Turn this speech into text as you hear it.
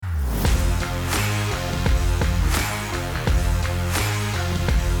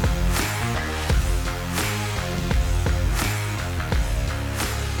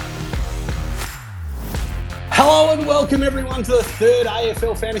Welcome everyone to the third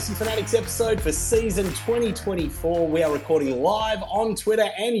AFL Fantasy Fanatics episode for season 2024. We are recording live on Twitter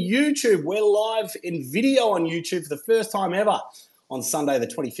and YouTube. We're live in video on YouTube for the first time ever on Sunday the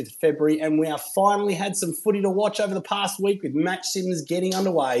 25th of February, and we have finally had some footy to watch over the past week with match sims getting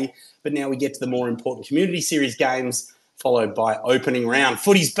underway, but now we get to the more important community series games followed by opening round.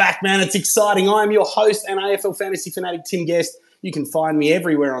 Footy's back, man. It's exciting. I am your host and AFL Fantasy Fanatic, Tim Guest. You can find me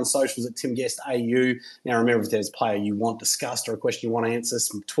everywhere on socials at TimGuestAU. Now, remember, if there's a player you want discussed or a question you want to answer,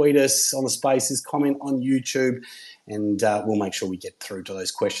 tweet us on the spaces, comment on YouTube, and we'll make sure we get through to those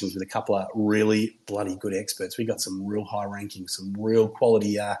questions with a couple of really bloody good experts. We got some real high ranking, some real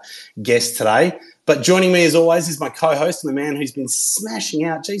quality guests today. But joining me, as always, is my co-host and the man who's been smashing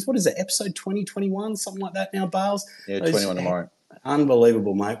out. Geez, what is it, episode 2021, something like that now, Bales? Yeah, 21 tomorrow.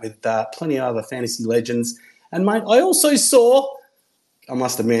 Unbelievable, mate, with plenty of other fantasy legends. And, mate, I also saw, I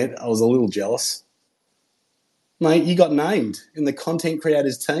must admit, I was a little jealous. Mate, you got named in the content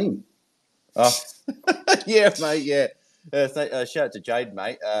creators team. Oh, yeah, mate, yeah. Shout out to Jade,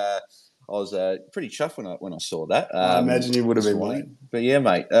 mate. I was pretty chuffed when I saw that. I imagine you would have been, mate. But, yeah,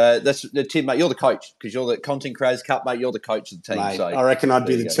 mate, that's Tim, mate, you're the coach because you're the Content Creators Cup, mate. You're the coach of the team. Mate, so I reckon I'd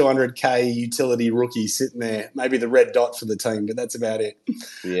be the 200K utility rookie sitting there, maybe the red dot for the team, but that's about it.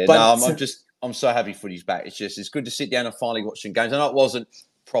 Yeah, but, no, I'm so happy footy's back. It's good to sit down and finally watch some games. I know it wasn't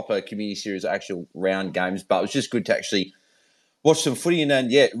proper community series, actual round games, but it was just good to actually watch some footy. And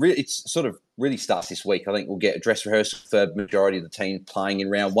then, yeah, it's sort of really starts this week. I think we'll get a dress rehearsal for the majority of the teams playing in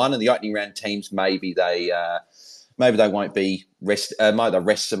round one, and the opening round teams maybe they won't be rest. Might they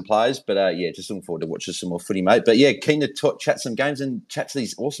rest some players, but yeah, just looking forward to watching some more footy, mate. But yeah, keen to chat some games and chat to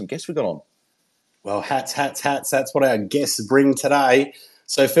these awesome guests we got on. Well, hats. That's what our guests bring today.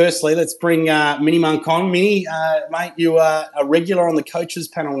 So firstly, let's bring Mini Monk on. Mini, mate, you are a regular on the coaches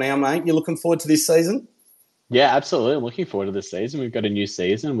panel now, mate. You looking forward to this season? Yeah, absolutely. I'm looking forward to this season. We've got a new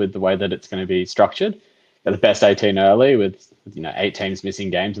season with the way that it's going to be structured. Got the best 18 early with 8 teams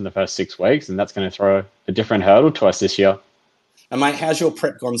missing games in the first 6 weeks, and that's going to throw a different hurdle to us this year. And mate, how's your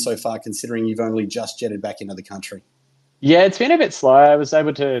prep gone so far, considering you've only just jetted back into the country? Yeah, it's been a bit slow. I was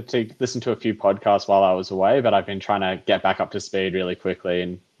able to listen to a few podcasts while I was away, but I've been trying to get back up to speed really quickly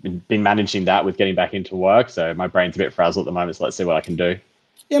and been managing that with getting back into work. So my brain's a bit frazzled at the moment, so let's see what I can do.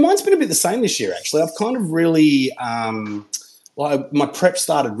 Yeah, mine's been a bit the same this year, actually. I've kind of really, my prep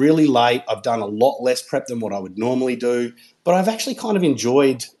started really late. I've done a lot less prep than what I would normally do, but I've actually kind of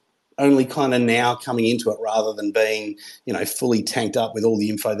enjoyed only kind of now coming into it rather than being, fully tanked up with all the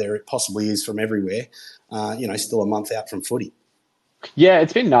info there it possibly is from everywhere. Still a month out from footy. Yeah,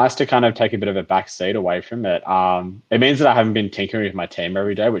 it's been nice to kind of take a bit of a back seat away from it. It means that I haven't been tinkering with my team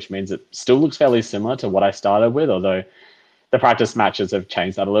every day, which means it still looks fairly similar to what I started with, although the practice matches have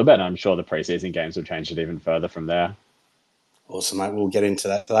changed that a little bit, and I'm sure the preseason games will change it even further from there. Awesome, mate. We'll get into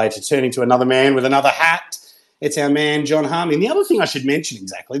that today. Turning to another man with another hat, it's our man, John Harmey. And the other thing I should mention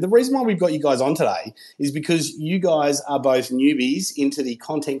exactly, the reason why we've got you guys on today is because you guys are both newbies into the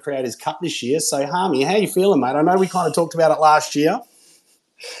Content Creators Cup this year. So, Harmey, how you feeling, mate? I know we kind of talked about it last year.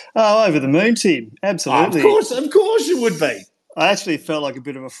 Oh, over the moon, Tim. Absolutely. Of course you would be. I actually felt like a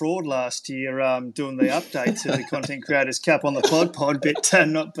bit of a fraud last year doing the update to the Content Creators Cup on the pod, but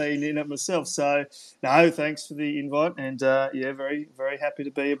not being in it myself. So, no, thanks for the invite, and, very, very happy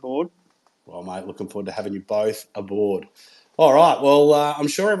to be aboard. Well, mate, looking forward to having you both aboard. All right. Well, I'm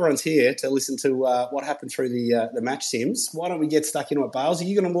sure everyone's here to listen to what happened through the match sims. Why don't we get stuck into it, Bales? Are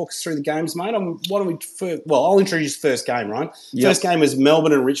you going to walk us through the games, mate? I'll introduce the first game, right? Yep. First game was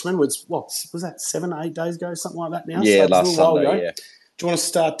Melbourne and Richmond, which, was that 7 or 8 days ago, something like that now? Yeah, so last Sunday, yeah. Do you want to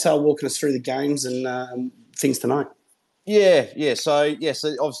start walking us through the games and things to note? Yeah. So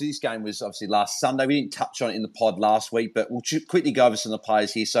obviously this game was last Sunday. We didn't touch on it in the pod last week, but we'll quickly go over some of the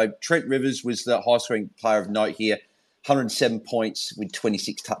players here. So Trent Rivers was the high-scoring player of note here, 107 points with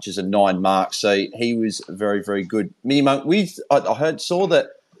 26 touches and 9 marks. So he was very, very good. Mini Monk, saw that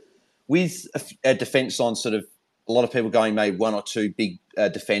with a defence on sort of a lot of people going maybe 1 or 2 big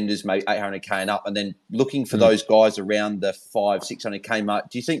defenders, maybe 800k and up, and then looking for those guys around the 500-600k mark.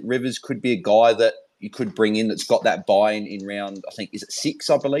 Do you think Rivers could be a guy that you could bring in that's got that buy-in in round, I think, is it 6,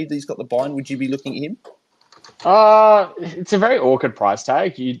 I believe, that he's got the buy-in? Would you be looking at him? It's a very awkward price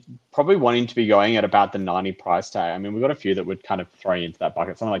tag. You'd probably want him to be going at about the 90 price tag. I mean, we've got a few that would kind of throw you into that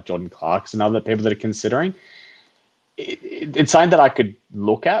bucket. Someone like Jordan Clark's and other people that are considering. It's something that I could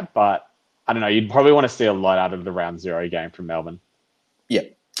look at, but I don't know. You'd probably want to see a lot out of the round 0 game from Melbourne. Yeah.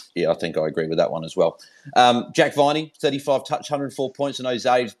 Yeah, I think I agree with that one as well. Jack Viney, 35 touch, 104 points. I know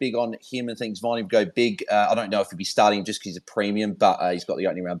Zave's big on him and thinks Viney would go big. I don't know if he'd be starting just because he's a premium, but he's got the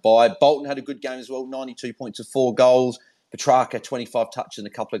opening round bye. Bolton had a good game as well, 92 points to 4 goals. Petrarca, 25 touches and a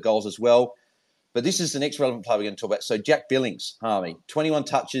couple of goals as well. But this is the next relevant player we're going to talk about. So Jack Billings, Harmy, 21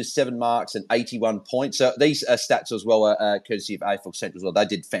 touches, 7 marks and 81 points. So these stats as well are courtesy of AFL Central as well. They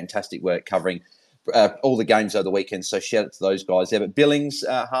did fantastic work covering all the games over the weekend. So shout out to those guys there. But Billings,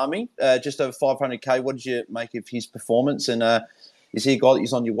 Harmy, just over 500K. What did you make of his performance? And is he a guy that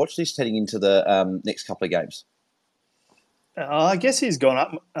is on your watch list heading into the next couple of games? I guess he's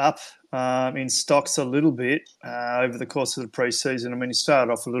gone up in stocks a little bit over the course of the preseason. I mean, he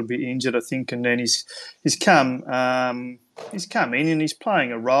started off a little bit injured, I think, and then he's come in and he's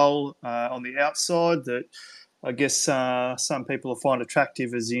playing a role on the outside that I guess some people will find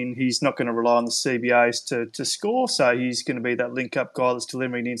attractive, as in he's not going to rely on the CBAs to score, so he's going to be that link-up guy that's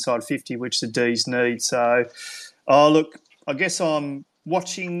delivering inside 50, which the Ds need. So, look, I guess I'm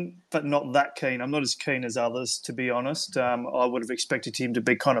watching, but not that keen. I'm not as keen as others, to be honest. I would have expected him to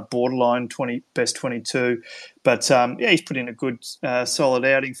be kind of borderline best 22. But, he's put in a good, solid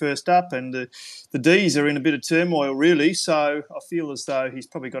outing first up. And the Ds are in a bit of turmoil, really. So I feel as though he's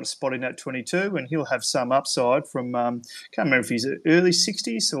probably got a spot in that 22 and he'll have some upside from, can't remember if he's early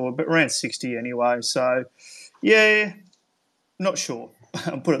 60s or but around 60 anyway. So, yeah, not sure.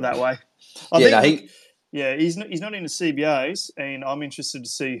 I'll put it that way. He's not in the CBAs, and I'm interested to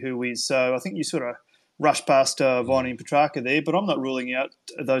see who is. So I think you sort of rushed past Viney and Petrarca there, but I'm not ruling out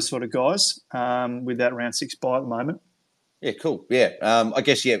those sort of guys with that round 6 bye at the moment. Yeah, cool. Yeah, I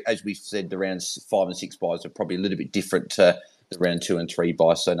guess, as we've said, the rounds 5 and 6 buys are probably a little bit different to the round 2 and 3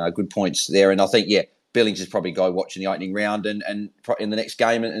 buys. So, no, good points there. And I think, Billings is probably a guy watching the opening round and in the next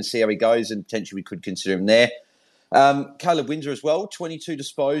game and see how he goes, and potentially we could consider him there. Caleb Windsor as well, 22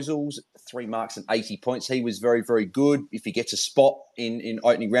 disposals, 3 marks and 80 points. He was very, very good. If he gets a spot in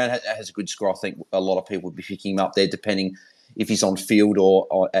opening round, has a good score. I think a lot of people would be picking him up there, depending if he's on field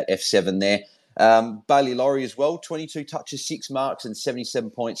or at F7 there. Bailey Laurie as well, 22 touches, 6 marks and 77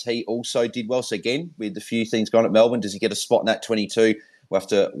 points. He also did well. So again, with a few things going at Melbourne, does he get a spot in that 22? We'll have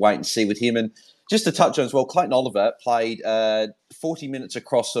to wait and see with him. And just to touch on as well, Clayton Oliver played 40 minutes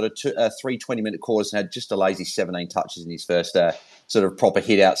across sort of 3 20-minute quarters and had just a lazy 17 touches in his first sort of proper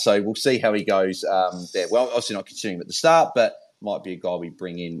hit out. So we'll see how he goes there. Well, obviously not considering him at the start, but might be a guy we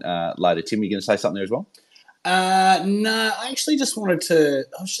bring in later. Tim, are you going to say something there as well? No, I actually just wanted to...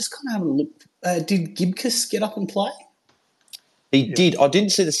 I was just kind of having a look. Did Gibcus get up and play? He did. I didn't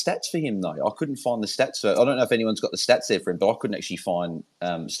see the stats for him, though. I couldn't find the stats. I don't know if anyone's got the stats there for him, but I couldn't actually find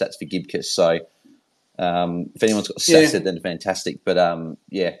stats for Gibcus. So if anyone's got the stats there, then fantastic. But,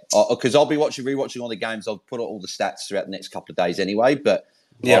 because I'll be rewatching all the games. I'll put all the stats throughout the next couple of days anyway, but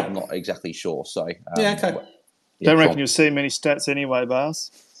I'm not exactly sure. So okay. Don't reckon you'll see many stats anyway,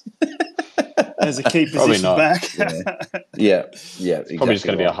 Bars. As a key position back. Exactly. Probably just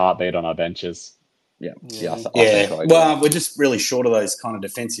going to be a heartbeat on our benches. I think well, we're just really short of those kind of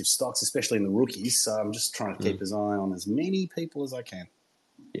defensive stocks, especially in the rookies. So I'm just trying to keep his eye on as many people as I can.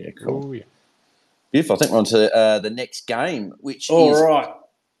 Yeah, cool. Ooh, yeah. Beautiful. I think we're on to the next game, which All is... right.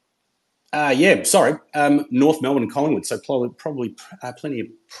 North Melbourne and Collingwood. So probably plenty of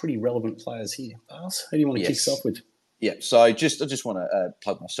pretty relevant players here. Bars, who do you want to kick us off with? Yeah, so I just want to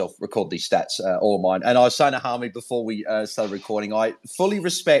plug myself, record these stats, all of mine. And I was saying to Harmy before we started recording, I fully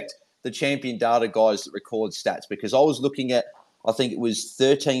respect the champion data guys that record stats, because I was looking at, I think it was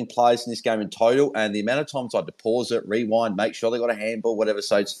 13 players in this game in total, and the amount of times I had to pause it, rewind, make sure they got a handball, whatever.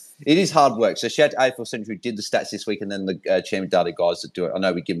 So it is hard work. So shout out to AFL Central who did the stats this week, and then the champion data guys that do it. I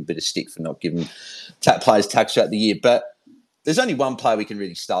know we give them a bit of stick for not giving players tax throughout the year, but there's only one player we can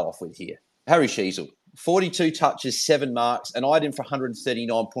really start off with here. Harry Sheasel. 42 touches, 7 marks, and I had him for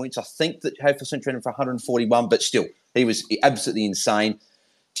 139 points. I think that AFL Central had him for 141, but still, he was absolutely insane.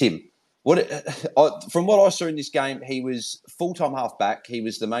 Tim, from what I saw in this game, he was full-time half-back. He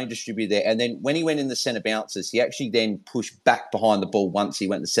was the main distributor there. And then when he went in the centre bounces, he actually then pushed back behind the ball once he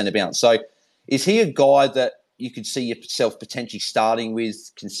went in the centre bounce. So is he a guy that you could see yourself potentially starting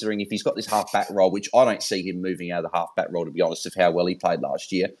with, considering if he's got this half-back role, which I don't see him moving out of the half-back role, to be honest, of how well he played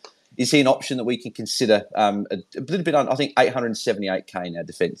last year? Is he an option that we can consider a little bit on, I think, 878K in our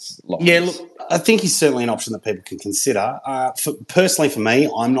defence lines? Yeah, look, I think he's certainly an option that people can consider. Personally, for me,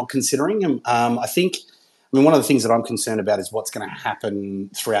 I'm not considering him. I think mean, one of the things that I'm concerned about is what's going to happen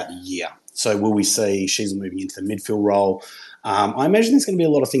throughout the year. So will we see Sheasel moving into the midfield role? I imagine there's going to be a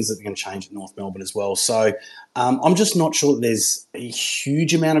lot of things that are going to change at North Melbourne as well. So I'm just not sure that there's a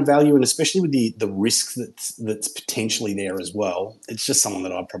huge amount of value, and especially with the risk that's potentially there as well. It's just someone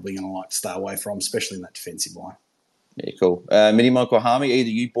that I'm probably going to like to stay away from, especially in that defensive line. Yeah, cool. Mini Michael Harmy, either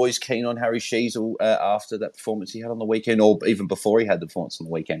you boys keen on Harry Sheasel after that performance he had on the weekend, or even before he had the performance on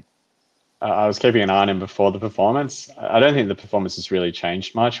the weekend? I was keeping an eye on him before the performance. I don't think the performance has really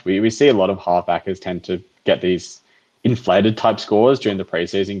changed much. We see a lot of halfbackers tend to get these inflated type scores during the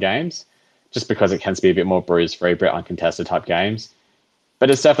preseason games, just because it tends to be a bit more bruise-free, a bit uncontested type games.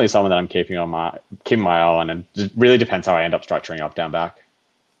 But it's definitely someone that I'm keeping my eye on, and it really depends how I end up structuring up down back.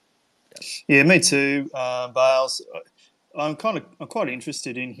 Yeah, me too, Bales. I'm quite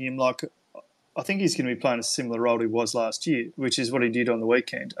interested in him. Like, I think he's going to be playing a similar role he was last year, which is what he did on the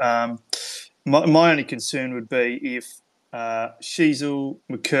weekend. My only concern would be if Sheasel,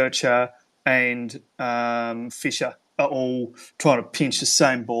 McKercher, and Fisher are all trying to pinch the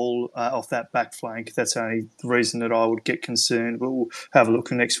same ball off that back flank. That's only the reason that I would get concerned. But we'll have a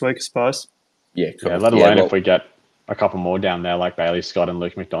look next week, I suppose. Yeah, cool. Let alone if we get a couple more down there, like Bailey Scott and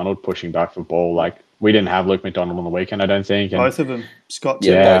Luke McDonald pushing back for ball. Like, we didn't have Luke McDonald on the weekend, I don't think. And both of them. Scott,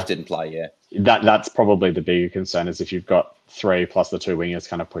 both didn't play, yeah. That's probably the bigger concern, is if you've got three plus the two wingers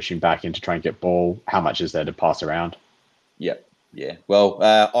kind of pushing back in to try and get ball, how much is there to pass around? Yep. Yeah, well,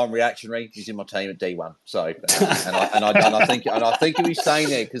 I'm reactionary. He's in my team at D1, so and I think he'll be staying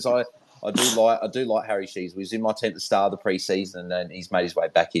there because I do like Harry Sheasel. He was in my team at the start of the preseason, and then he's made his way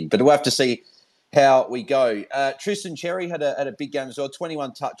back in. But we'll have to see how we go. Tristan Cherry had a big game as well.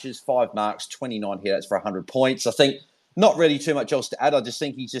 21 touches, 5 marks, 29 hits for 100 points. I think not really too much else to add. I just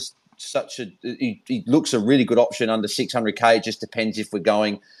think he's just he looks a really good option under 600k. It just depends if we're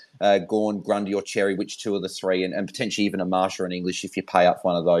going Gawn, Grundy or Cherry, which two of the three, and potentially even a Marsha in English if you pay up for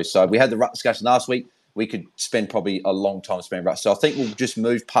one of those. So we had the ruck discussion last week. We could spend probably a long time spending ruck. So I think we'll just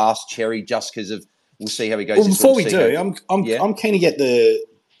move past Cherry just because of we'll see how he goes. Well, before we do, I'm keen to get the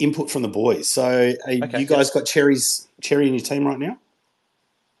input from the boys. So you guys got Cherry in your team right now?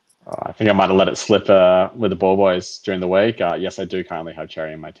 I think I might have let it slip with the ball boys during the week. Yes, I do currently have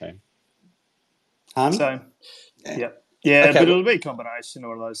Cherry in my team. So, yeah, okay, but it'll be a combination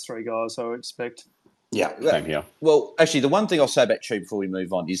of those three guys, I would expect. Yeah. Same here. Well, actually, the one thing I'll say about Cherry before we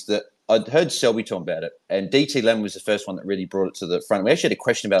move on is that I'd heard Selby talk about it, and DT Lemon was the first one that really brought it to the front. We actually had a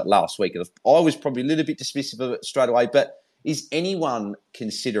question about it last week, and I was probably a little bit dismissive of it straight away, but is anyone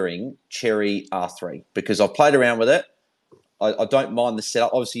considering Cherry R3? Because I've played around with it. I don't mind the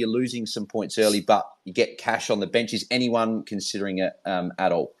setup. Obviously, you're losing some points early, but you get cash on the bench. Is anyone considering it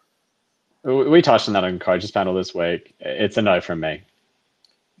at all? We touched on that on Coach's panel this week. It's a no from me.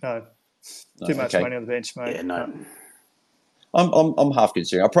 No. Too much money on the bench, mate. Yeah, no. I'm half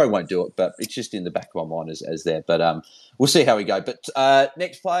considering. I probably won't do it, but it's just in the back of my mind as there. But we'll see how we go. But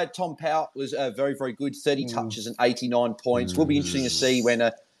next player, Tom Powell, was very, very good. 30 touches and 89 points. Will be interesting to see when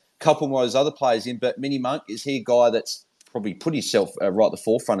a couple more of those other players in. But Mini Monk, is he a guy that's probably put himself right at the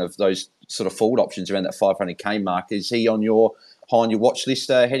forefront of those sort of forward options around that 500k mark? Is he on your watch list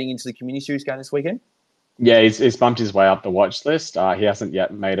heading into the Community Series game this weekend? Yeah, he's bumped his way up the watch list. He hasn't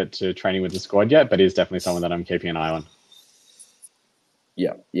yet made it to training with the squad yet, but he's definitely someone that I'm keeping an eye on.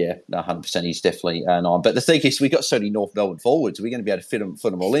 Yeah, 100%. He's definitely an eye. But the thing is, we got so many North Melbourne forwards. We're going to be able to fit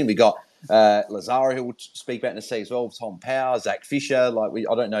them all in. We got Lazaro, who we'll speak about in a second as well. Tom Power, Zach Fisher.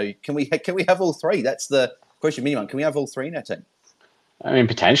 I don't know. Can we have all three? That's the question. Minimum. Can we have all three in our team? I mean,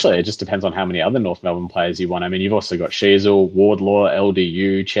 potentially. It just depends on how many other North Melbourne players you want. I mean, you've also got Sheasel, Wardlaw,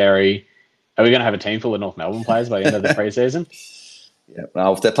 LDU, Cherry. Are we going to have a team full of North Melbourne players by the end of the preseason? Yeah,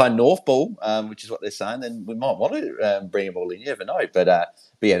 well, if they're playing North Ball, which is what they're saying, then we might want to bring them all in. You never know. But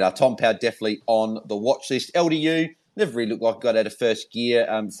yeah, Tom Powell definitely on the watch list. LDU never really looked like got out of first gear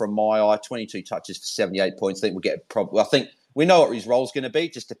from my eye. 22 touches for 78 points. I think we'll get I think we know what his role's going to be.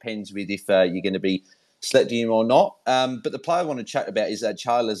 It just depends with if you're going to be selecting him or not. But the player I want to chat about is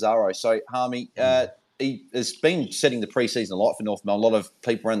Charlie Lazaro. So, Harmy, he has been setting the preseason a lot for North Melbourne. A lot of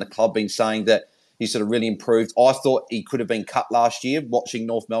people around the club been saying that he's sort of really improved. I thought he could have been cut last year, watching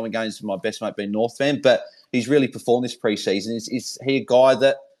North Melbourne games with my best mate being North fan, but he's really performed this preseason. Is he a guy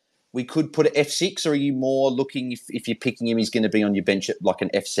that we could put at F6, or are you more looking, if you're picking him, he's going to be on your bench at like an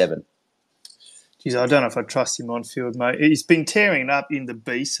F7? Geez, I don't know if I trust him on field, mate. He's been tearing it up in the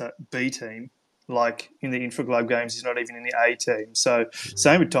B team. Like in the intra-globe games, he's not even in the A team. So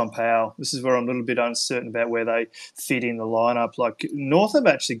same with Tom Powell. This is where I'm a little bit uncertain about where they fit in the lineup. Like North have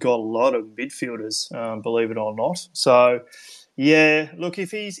actually got a lot of midfielders, believe it or not. So, yeah, look,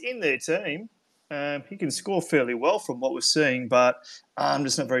 if he's in their team, He can score fairly well from what we're seeing, but I'm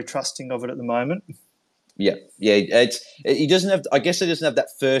just not very trusting of it at the moment. Yeah. He doesn't have. I guess he doesn't have that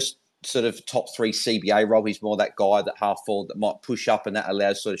first sort of top 3 CBA role. He's more that guy that half forward that might push up, and that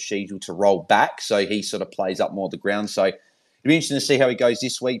allows sort of Sheasel to roll back. So he sort of plays up more the ground. So it'll be interesting to see how he goes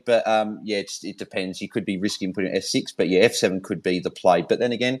this week. But it depends. He could be risking putting F6, but F7 could be the play. But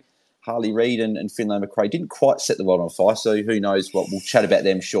then again, Harley Reid and Finlay McRae didn't quite set the world on fire. So who knows what? We'll chat about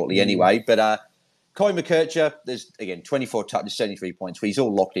them shortly anyway. But Corey McKercher, there's, again, 24 touches, 73 points. He's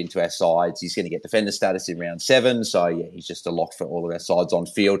all locked into our sides. He's going to get defender status in round 7. So, he's just a lock for all of our sides on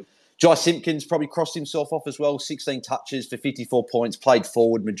field. Jai Simpkins probably crossed himself off as well. 16 touches for 54 points. Played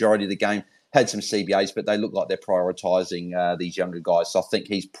forward majority of the game. Had some CBAs, but they look like they're prioritising these younger guys. So I think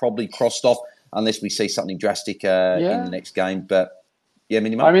he's probably crossed off unless we see something drastic in the next game. But,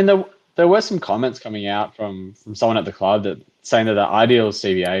 Minimo. I mean, there were some comments coming out from someone at the club that saying that the ideal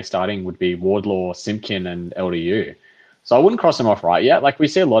CBA starting would be Wardlaw, Simpkin, and LDU. So I wouldn't cross them off right yet. Like, we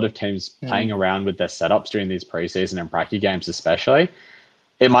see a lot of teams playing around with their setups during these preseason and pracky games especially.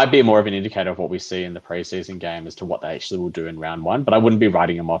 It might be more of an indicator of what we see in the preseason game as to what they actually will do in round 1. But I wouldn't be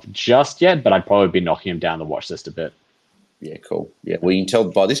writing them off just yet, but I'd probably be knocking them down the watch list a bit. Yeah, cool. Yeah, well, you can tell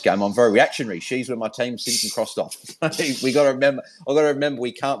by this game I'm very reactionary. She's with my team, Simpson crossed off. We got to remember. I've got to remember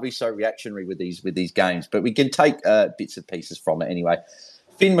we can't be so reactionary with these games, but we can take bits and pieces from it anyway.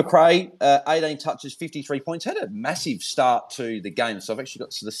 Finn McRae, 18 touches, 53 points, had a massive start to the game. So I've actually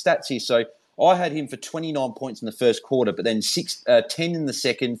got the stats here. So I had him for 29 points in the first quarter, but then 10 in the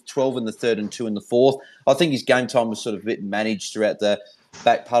second, 12 in the third, and 2 in the fourth. I think his game time was sort of a bit managed throughout the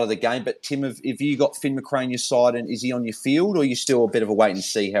back part of the game. But Tim, have you got Finn McRae on your side, and is he on your field, or are you still a bit of a wait and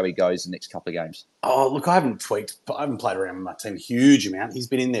see how he goes the next couple of games? Oh, look, I haven't tweaked. I haven't played around with my team a huge amount. He's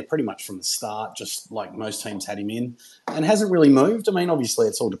been in there pretty much from the start, just like most teams had him in, and hasn't really moved. I mean, obviously,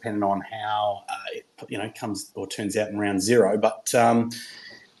 it's all dependent on how it comes or turns out in round 0. But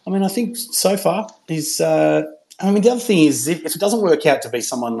I mean, I think so far he's. The other thing is, if it doesn't work out to be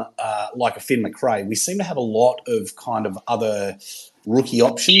someone like a Finn McRae, we seem to have a lot of kind of other rookie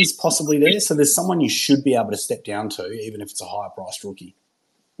options possibly there. So there's someone you should be able to step down to, even if it's a higher-priced rookie.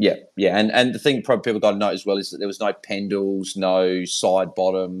 Yeah. And the thing probably people got to note as well is that there was no Pendles, no side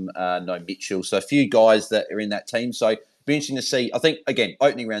bottom, no Mitchell. So a few guys that are in that team. So it'll be interesting to see. I think, again,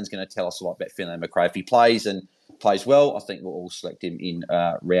 opening round's going to tell us a lot about Finlay McRae. If he plays and plays well, I think we'll all select him in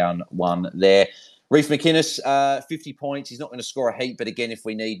round 1 there. Reece McInnes, 50 points. He's not going to score a heap, but again, if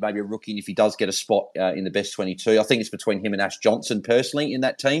we need maybe a rookie, and if he does get a spot in the best 22, I think it's between him and Ash Johnson personally in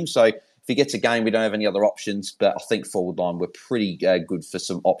that team. So if he gets a game, we don't have any other options, but I think forward line, we're pretty good for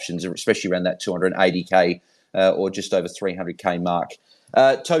some options, especially around that 280k or just over 300k mark.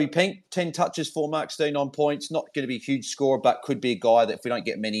 Toby Pink, 10 touches, 4 marks, 39 points. Not going to be a huge scorer, but could be a guy that if we don't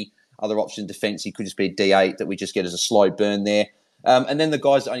get many other option defence, he could just be a D8 that we just get as a slow burn there. And then the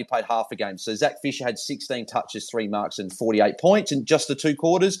guys that only played half a game. So Zach Fisher had 16 touches, 3 marks and 48 points in just the 2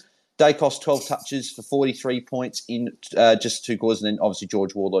 quarters. Dacos, 12 touches for 43 points in just 2 quarters. And then obviously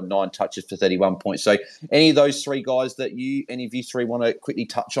George Wardlaw, 9 touches for 31 points. So any of those 3 guys that any of you 3 want to quickly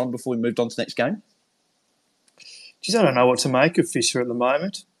touch on before we moved on to the next game? Geez, I don't know what to make of Fisher at the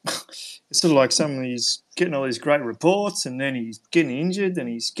moment. It's sort of like he's getting all these great reports and then he's getting injured and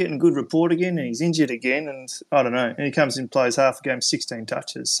he's getting good report again and he's injured again and I don't know. And he comes in and plays half a game, 16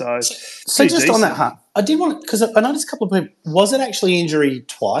 touches. So just decent. On that, Hunt, I did want, because I noticed a couple of people, was it actually injury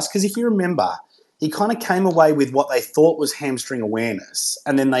twice? Because if you remember, he kind of came away with what they thought was hamstring awareness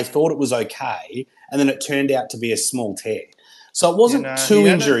and then they thought it was okay and then it turned out to be a small tear. So it wasn't 2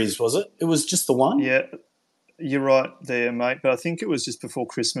 injuries, was it? It was just the one? Yeah. You're right there, mate. But I think it was just before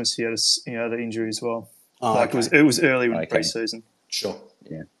Christmas he had the injury as well. Oh, okay. It was early in pre-season. Sure.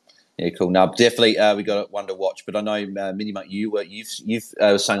 Yeah, cool. Now, definitely we got one to watch. But I know, Minimate, you've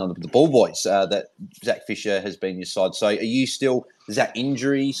saying on the Ball Boys that Zach Fisher has been your side. So are you still, does that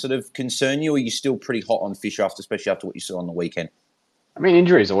injury sort of concern you, or are you still pretty hot on Fisher, especially after what you saw on the weekend? I mean,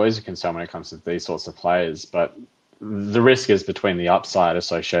 injury is always a concern when it comes to these sorts of players, but the risk is between the upside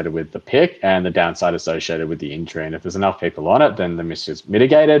associated with the pick and the downside associated with the injury. And if there's enough people on it, then the risk is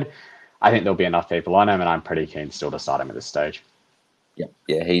mitigated. I think there'll be enough people on him, and I'm pretty keen still to start him at this stage. Yeah,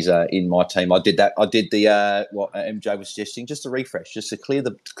 he's in my team. I did that. I did the what MJ was suggesting, just a refresh, just to clear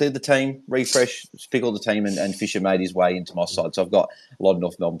the team, refresh, pick all the team, and Fisher made his way into my side. So I've got a lot of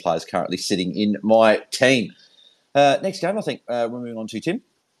North Melbourne players currently sitting in my team. Next game, I think we're moving on to Tim.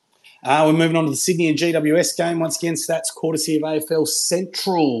 We're moving on to the Sydney and GWS game. Once again, stats courtesy of AFL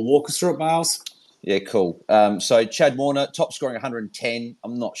Central. Walk us through it, Miles. Yeah, cool. So Chad Warner, top scoring 110.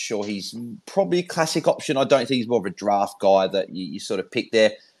 I'm not sure he's probably a classic option. I don't think he's more of a draft guy that you sort of pick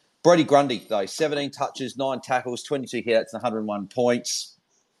there. Brody Grundy, though, 17 touches, 9 tackles, 22 hits, and 101 points.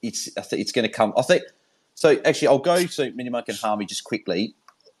 I think it's going to come. I think so. Actually, I'll go to Minimuck and Harmy just quickly.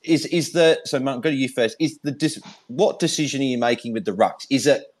 So Mark, I'll go to you first. What decision are you making with the rucks? Is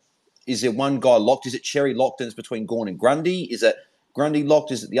it one guy locked? Is it Cherry locked and it's between Gawn and Grundy? Is it Grundy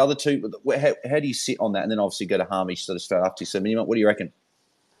locked? Is it the other two? How do you sit on that? And then obviously go to Harmy sort of straight after you. So Minimuck, what do you reckon?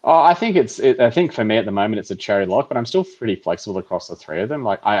 Oh, I think I think for me at the moment it's a cherry lock, but I'm still pretty flexible across the three of them.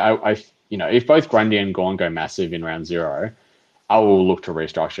 Like if both Grundy and Gawn go massive in round 0, I will look to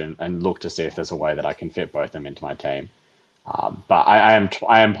restructure and look to see if there's a way that I can fit both of them into my team. But I am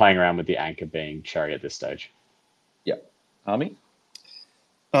playing around with the anchor being cherry at this stage. Yeah, Harmy.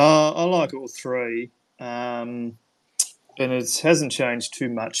 I like all three, and it hasn't changed too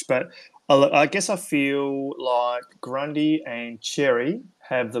much. But I guess I feel like Grundy and Cherry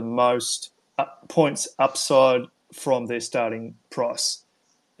have the most points upside from their starting price,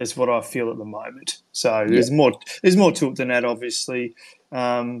 is what I feel at the moment. So there's more to it than that, obviously,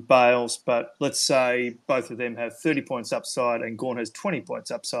 Bales. But let's say both of them have 30 points upside and Gawn has 20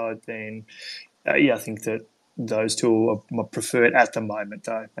 points upside, then I think that those two are my preferred at the moment,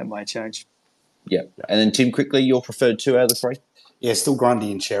 though. That may change. Yeah. And then Tim, quickly, your preferred 2 out of the 3? Yeah, still Grundy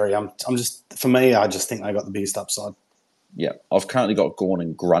and Cherry. I just think they got the biggest upside. Yeah, I've currently got Gawn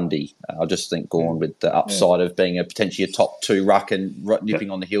and Grundy. I just think Gawn with the upside of being potentially a top 2 ruck and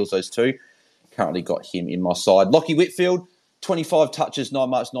nipping on the heels, those two. Currently got him in my side. Lockie Whitfield, 25 touches, 9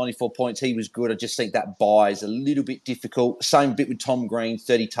 marks, 94 points. He was good. I just think that buy is a little bit difficult. Same bit with Tom Green,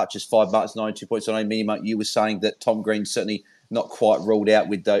 30 touches, 5 marks, 92 points. I know, Minimuck, you were saying that Tom Green's certainly not quite ruled out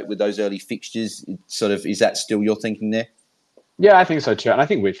with those early fixtures. Is that still your thinking there? Yeah, I think so too. And I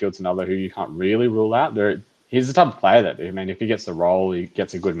think Whitfield's another who you can't really rule out. He's the type of player that, if he gets the role, he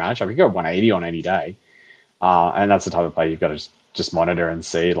gets a good matchup. He can go 180 on any day. And that's the type of player you've got to just monitor and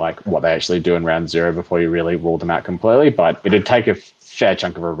see like what they actually do in round 0 before you really rule them out completely. But it'd take a fair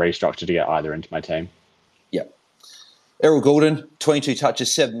chunk of a restructure to get either into my team. Yep. Errol Goulden, 22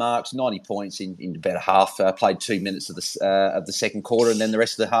 touches, 7 marks, 90 points in about a half. Played 2 minutes of the second quarter, and then the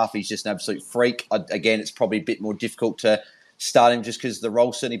rest of the half he's just an absolute freak. Again, it's probably a bit more difficult to start him just because of the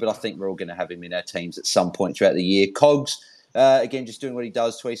role, certainly, but I think we're all going to have him in our teams at some point throughout the year. Cogs, again, just doing what he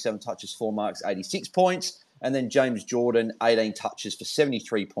does, 27 touches, 4 marks, 86 points. And then James Jordan, 18 touches for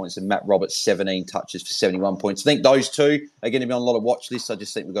 73 points, and Matt Roberts, 17 touches for 71 points. I think those two are going to be on a lot of watch lists. I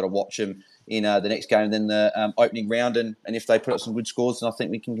just think we've got to watch them in the next game and then the opening round. And if they put up some good scores, then I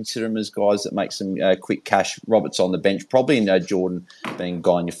think we can consider them as guys that make some quick cash. Roberts on the bench, probably, and Jordan being a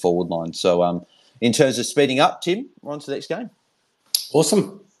guy in your forward line. So in terms of speeding up, Tim, we're on to the next game.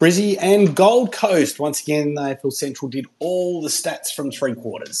 Awesome. Brizzy and Gold Coast. Once again, AFL Central did all the stats from 3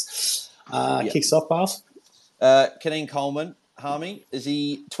 quarters. Kicks off, Bars. Kaneen Coleman, Harmy, is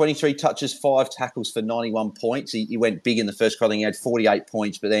he 23 touches, 5 tackles for 91 points. He went big in the first quarter. He had 48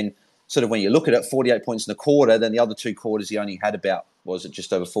 points, but then sort of when you look at it, 48 points in a quarter, then the other 2 quarters he only had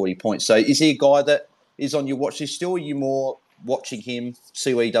just over 40 points. So is he a guy that is on your watch list still? Or are you more watching him,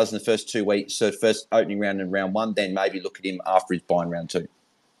 see what he does in the first 2 weeks, so first opening round and round 1, then maybe look at him after his bye in round 2?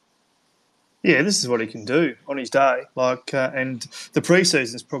 Yeah, this is what he can do on his day. And the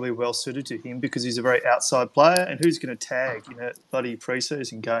preseason is probably well suited to him because he's a very outside player, and who's going to tag in a bloody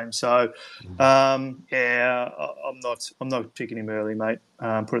preseason game? So, I'm not picking him early, mate.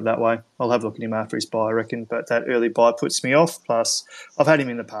 Put it that way. I'll have a look at him after his bye, I reckon. But that early bye puts me off. Plus, I've had him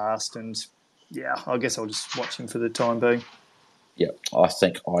in the past, and I guess I'll just watch him for the time being. Yeah, I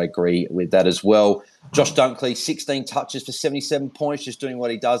think I agree with that as well. Josh Dunkley, 16 touches for 77 points, just doing what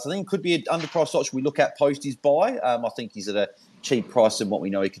he does. I think it could be an underpriced option we look at post his bye. I think he's at a cheap price than what we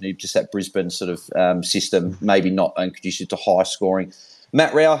know he can do, just that Brisbane sort of system, maybe not conducive to high scoring.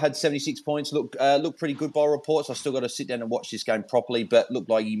 Matt Rao had 76 points, looked pretty good by reports. I've still got to sit down and watch this game properly, but looked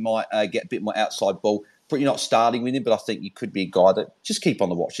like he might get a bit more outside ball. You're not starting with him, but I think you could be a guy that just keep on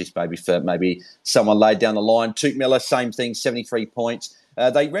the watch list maybe for maybe someone laid down the line. Toot Miller, same thing, 73 points.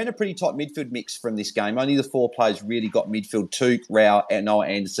 They ran a pretty tight midfield mix from this game. Only the 4 players really got midfield: Toot, Rao, Noah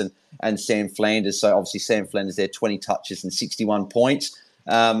Anderson, and Sam Flanders. So obviously Sam Flanders there, 20 touches and 61 points.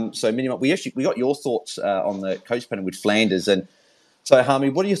 So minimum. We got your thoughts on the coach panel with Flanders. And so, Harmy,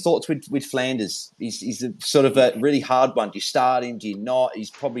 what are your thoughts with Flanders? He's a sort of a really hard one. Do you start him? Do you not?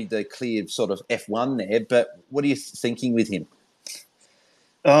 He's probably the clear sort of F1 there, but what are you thinking with him?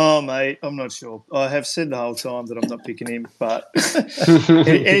 Oh, mate, I'm not sure. I have said the whole time that I'm not picking him, but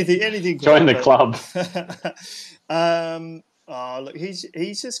anything. Join the club. Look,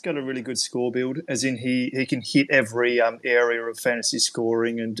 he's just got a really good score build, as in he can hit every area of fantasy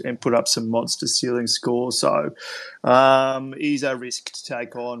scoring and put up some monster ceiling scores. So he's a risk to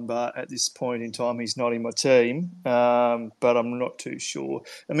take on, but at this point in time, he's not in my team. But I'm not too sure.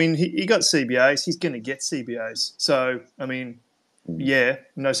 I mean, he got CBAs. He's going to get CBAs. So, I mean, yeah,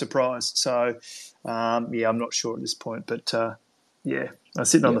 no surprise. So, I'm not sure at this point. But, I'm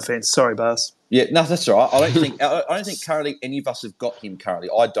sitting on the fence. Sorry, Bars. Yeah, no, that's all right. I don't think currently any of us have got him currently.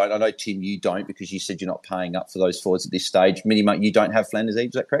 I don't. I know, Tim, you don't, because you said you're not paying up for those forwards at this stage. Mini-Mate, you don't have Flanders Eve,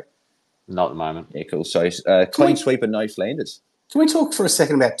 is that correct? Not at the moment. Yeah, cool. So clean sweep and no Flanders. Can we talk for a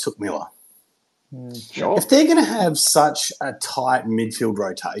second about Touk Miller? Sure. If they're going to have such a tight midfield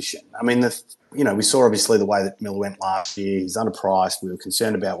rotation, I mean, we saw obviously the way that Miller went last year. He's underpriced. We were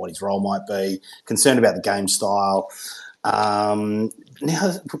concerned about what his role might be, concerned about the game style.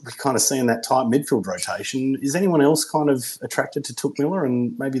 Now we're kind of seeing that tight midfield rotation. Is anyone else kind of attracted to Touk Miller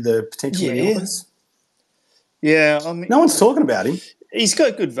and maybe the potential of the offers? Yeah, I mean, no one's talking about him. He's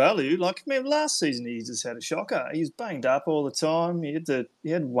got good value. Like, man, last season he just had a shocker. He was banged up all the time. He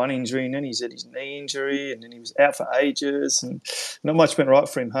had one injury, and then he's had his knee injury, and then he was out for ages, and not much went right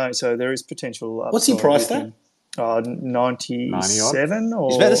for him. Hey, so there is potential. What's he priced at? 97 or...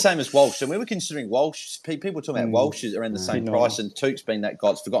 It's about the same as Walsh. And we were considering Walsh. People were talking about Walsh around the same price, and Touk's been that guy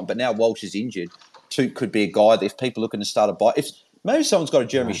that's forgotten. But now Walsh is injured. Touk could be a guy that if people are looking to start a buy... If maybe someone's got a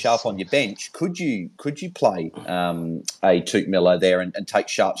Jeremy Sharp on your bench, could you play a Touk Miller there and take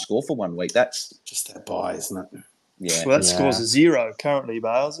Sharp score for 1 week? That's just that buy, isn't it? Yeah. Well, that score's a 0 currently,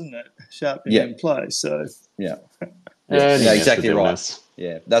 Bales, isn't it? Sharp didn't play, so... Yeah. Yeah, exactly right.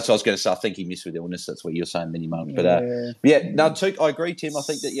 Yeah, that's what I was going to say. I think he missed with illness. That's what you're saying, Mini-Mate. But Touk, I agree, Tim. I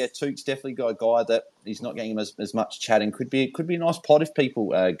think that Touk's definitely got a guy that he's not getting him as much chat, and could be a nice pot if people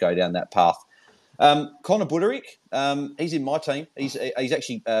go down that path. Connor Buderick, he's in my team. He's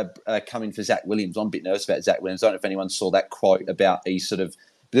actually coming for Zach Williams. I'm a bit nervous about Zach Williams. I don't know if anyone saw that quote about he's sort of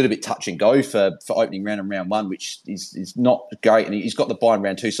a little bit touch and go for opening round and round one, which is not great. And he's got the bye in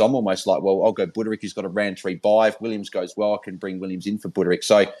round 2, so I'm almost like, well, I'll go Buderick, who's got a round 3 bye. If Williams goes well, I can bring Williams in for Buderick.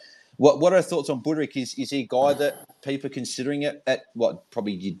 So what are our thoughts on Buderick? Is he a guy that people are considering it at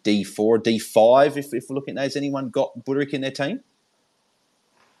probably your D4, D5 if we're looking at that? Has anyone got Buderick in their team?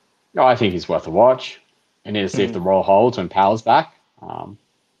 No, I think he's worth a watch. And need to see if the roll holds when Powell's back. And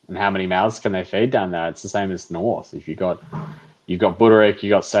how many mouths can they feed down there? It's the same as North. If you've got Buderick, you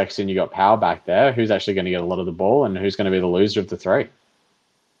got Sexton, you got Powell back there. Who's actually going to get a lot of the ball, and who's going to be the loser of the 3?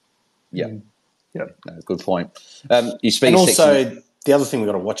 Yeah. Yep. No, good point. You speak and also, Sexton. The other thing we've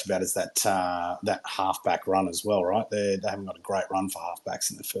got to watch about is that halfback run as well, right? They haven't got a great run for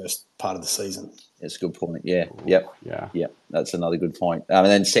halfbacks in the first part of the season. That's a good point. Yeah. Yep. Yeah. Yep. That's another good point. And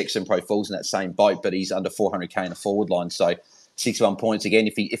then Sexton probably falls in that same boat, but he's under 400k in a forward line. So 61 points again.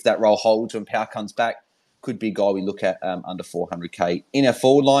 If that role holds when Power comes back, could be a guy we look at under 400k in our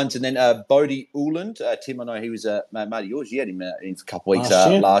forward lines. And then Bodie Uland, Tim, I know he was a mate of yours. You had him in for a couple of weeks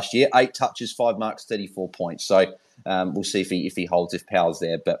last year. 8 touches, 5 marks, 34 points. So we'll see if he holds, if Power's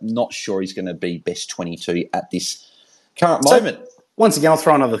there, but not sure he's going to be best 22 at this current moment. Once again, I'll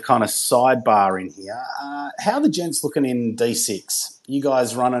throw another kind of sidebar in here. How are the gents looking in D6? You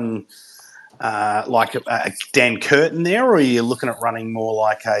guys running like a Dan Curtin there, or are you looking at running more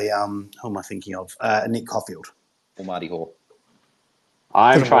like a, who am I thinking of? Nick Caulfield. Or Marty Hall.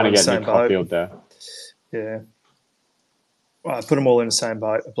 I'm trying to get Nick Caulfield there. Yeah. Well, I put them all in the same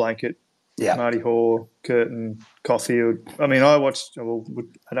boat, a blanket. Yeah. Marty Hall, Curtin, Caulfield. I mean, I watched, I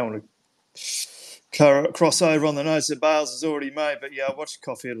don't want to cross over on the notes that Bales has already made, but yeah, I watched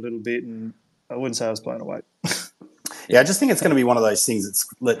Caulfield a little bit, and I wouldn't say I was blown away. Yeah, I just think it's going to be one of those things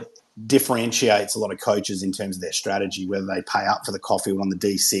that differentiates a lot of coaches in terms of their strategy, whether they pay up for the Caulfield on the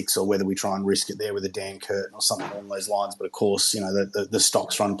D6 or whether we try and risk it there with a Dan Curtin or something along those lines. But of course, the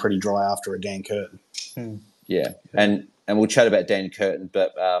stocks run pretty dry after a Dan Curtin. Yeah, and we'll chat about Dan Curtin,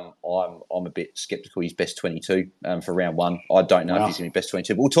 but I'm a bit sceptical. He's best 22 for round 1. I don't know if he's going to be best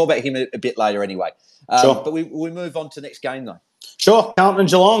 22. But we'll talk about him a bit later anyway. Sure. But we move on to the next game though. Sure. Carlton and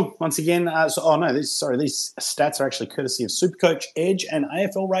Geelong, once again. These stats are actually courtesy of Supercoach, Edge, and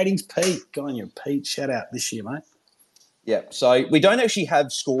AFL Ratings. Pete, go on your Pete. Shout out this year, mate. Yeah, so we don't actually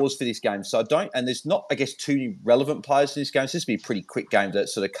have scores for this game. So and there's not, I guess, too relevant players in this game. So this will be a pretty quick game to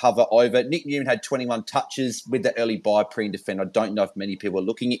sort of cover over. Nick Newman had 21 touches with the early bye pre and defend. I don't know if many people are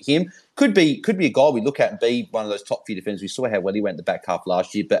looking at him. Could be a guy we look at and be one of those top few defenders. We saw how well he went in the back half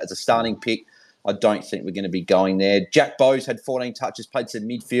last year, but as a starting pick, I don't think we're going to be going there. Jack Bowes had 14 touches, played some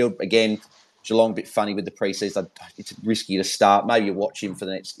midfield. Again, Geelong a bit funny with the preseason. It's risky to start. Maybe you watch him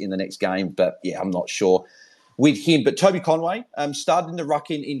in the next game, but yeah, I'm not sure. with him. But Toby Conway started in the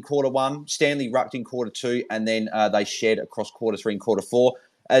ruck in quarter one. Stanley rucked in quarter two, and then they shared across quarter three and quarter four.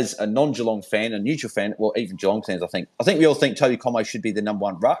 As a non-Geelong fan, a neutral fan, well, even Geelong fans, I think we all think Toby Conway should be the number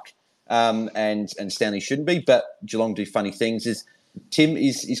one ruck, and Stanley shouldn't be. But Geelong do funny things. Is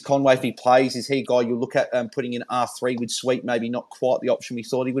Conway, if he plays, is he a guy you'll look at putting in R3 with Sweet? Maybe not quite the option we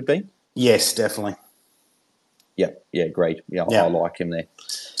thought he would be. Yes, definitely. Yeah, great. Yeah, I like him there.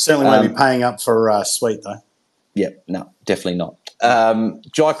 Certainly won't be paying up for Sweet, though. Yeah, no, definitely not.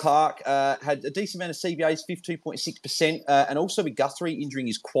 Jai Clark had a decent amount of CBAs, 52.6%, and also with Guthrie injuring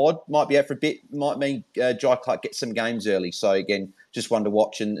his quad, might be out for a bit, might mean Jai Clark gets some games early. So, again, just one to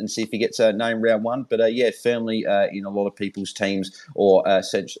watch and see if he gets a name round one. But, firmly in a lot of people's teams or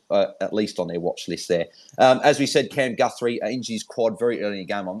at least on their watch list there. As we said, Cam Guthrie injured his quad very early in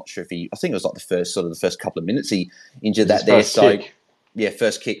the game. I'm not sure if I think it was like the first couple of minutes he injured that there. Kick. Yeah,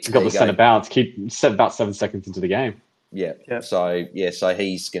 first kick. He got the centre bounce. Set about 7 seconds into the game. Yeah. Yep. So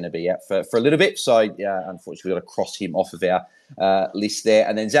he's going to be out for a little bit. So, unfortunately, we've got to cross him off of our list there.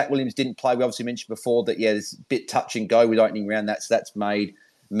 And then Zach Williams didn't play. We obviously mentioned before that, there's a bit touch and go with opening round. That's made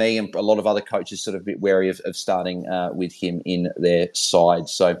me and a lot of other coaches sort of a bit wary of starting with him in their side.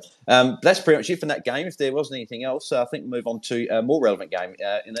 So that's pretty much it from that game. If there wasn't anything else, I think we'll move on to a more relevant game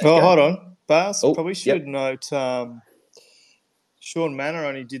in that game. Hold on. Bars, probably should note Sean Manor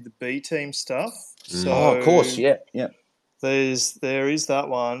only did the B team stuff. So of course, yeah. There is that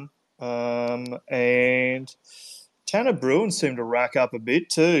one, and Tanner Bruin seemed to rack up a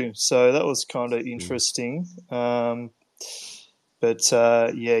bit too, so that was kind of interesting. But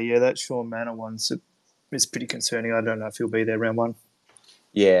that Sean Manor one is pretty concerning. I don't know if he'll be there round one.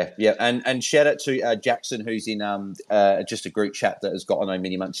 Yeah, and shout out to Jackson, who's in just a group chat that has got, I know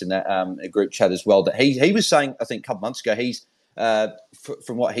Mini Munch in that a group chat as well. That he was saying, I think a couple months ago, he's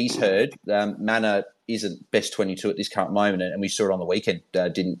from what he's heard, Manor isn't best 22 at this current moment, and we saw it on the weekend.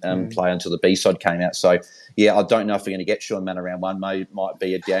 Didn't play until the B side came out. So I don't know if we're going to get Sean Manor round one. Might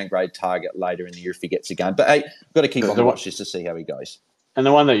be a downgrade target later in the year if he gets a game. But hey, we've got to keep on the watch list to see how he goes. And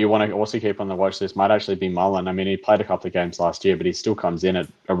the one that you want to also keep on the watch list might actually be Mullen. I mean, he played a couple of games last year, but he still comes in at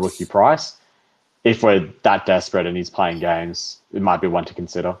a rookie price. If we're that desperate and he's playing games, it might be one to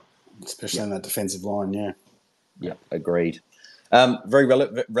consider. Especially in that defensive line, yeah. Yeah, agreed. Very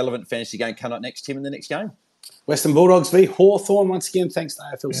relevant fantasy game coming up next, Tim, in the next game. Western Bulldogs v Hawthorn. Once again, thanks to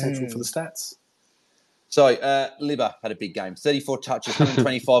AFL Central for the stats. So, Libba had a big game. 34 touches,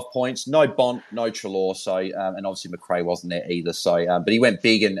 125 points. No Bont, no Treloar. So, and obviously McRae wasn't there either. So, but he went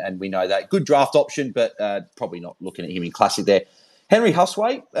big, and we know that. Good draft option, but probably not looking at him in classic there. Henry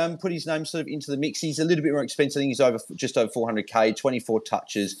Huswaite put his name sort of into the mix. He's a little bit more expensive. I think he's just over 400K, 24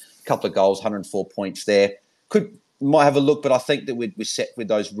 touches, a couple of goals, 104 points there. Might have a look, but I think that we're set with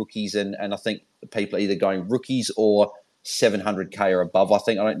those rookies, and I think people are either going rookies or 700K or above. I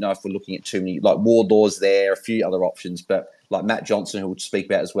don't know if we're looking at too many, like Wardlaw's there, a few other options, but like Matt Johnson, who we'll speak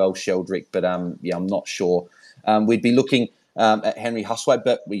about as well, Sheldrick, but I'm not sure. We'd be looking at Henry Huswaite,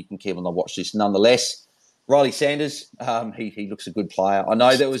 but we can keep on the watch list nonetheless. Riley Sanders, he looks a good player. I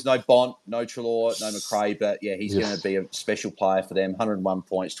know there was no Bont, no Treloar, no McRae, but he's going to be a special player for them. 101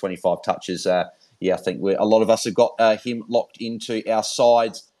 points, 25 touches. I think a lot of us have got him locked into our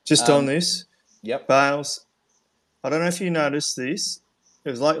sides. Just on this, Bales, I don't know if you noticed this. It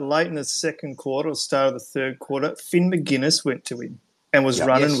was like late in the second quarter or start of the third quarter. Finn McGuinness went to him and was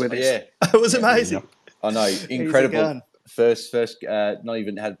running with it. Yeah. It was amazing. I know, incredible. First, not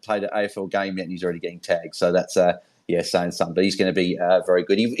even had played an AFL game yet, and he's already getting tagged. So that's saying something. But he's going to be very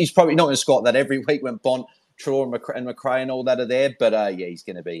good. He's probably not going to squat that every week when Bont, Treloar and McRae and all that are there. But he's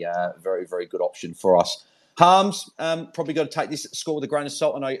going to be a very, very good option for us. Harms, probably got to take this score with a grain of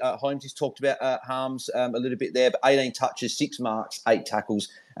salt. I know Holmes has talked about Harms a little bit there, but 18 touches, 6 marks, 8 tackles,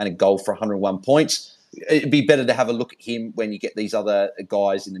 and a goal for 101 points. It'd be better to have a look at him when you get these other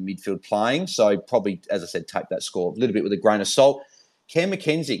guys in the midfield playing. So probably, as I said, take that score a little bit with a grain of salt. Cam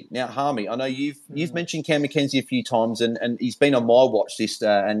Mackenzie. Now, Harmy, I know you've mentioned Cam Mackenzie a few times, and he's been on my watch list,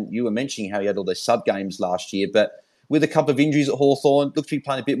 and you were mentioning how he had all those sub games last year, but with a couple of injuries at Hawthorn, looks to be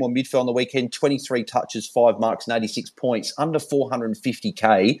playing a bit more midfield on the weekend, 23 touches, 5 marks, and 86 points, under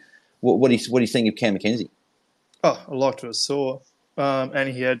 450K. What do you think of Cam Mackenzie? Oh, I liked what I saw. And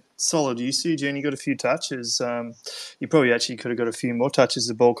he had solid usage and he got a few touches. He probably actually could have got a few more touches.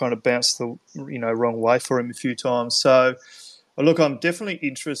 The ball kind of bounced the wrong way for him a few times. So, look, I'm definitely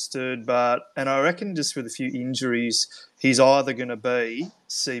interested, and I reckon just with a few injuries, he's either going to be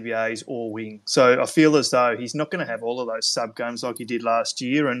CBAs or wing. So I feel as though he's not going to have all of those sub games like he did last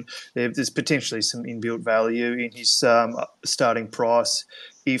year, and there's potentially some inbuilt value in his starting price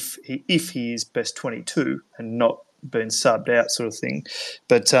if he is best 22 and not been subbed out, sort of thing.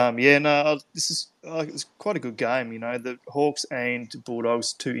 But it's quite a good game. You know, the Hawks and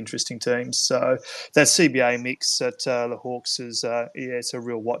Bulldogs, two interesting teams. So that CBA mix at the Hawks is it's a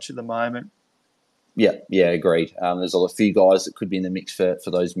real watch at the moment. Yeah, agreed. There's a few guys that could be in the mix for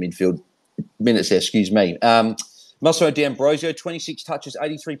those midfield minutes there. Excuse me. Massimo D'Ambrosio, 26 touches,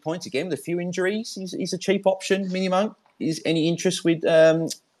 83 points again with a few injuries. He's a cheap option. Mini Monk, is any interest with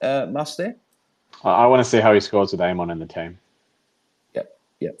Muss there? I want to see how he scores with Amon in the team.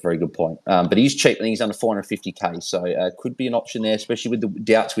 Yep, very good point. But he's cheap. I think he's under 450k, so could be an option there, especially with the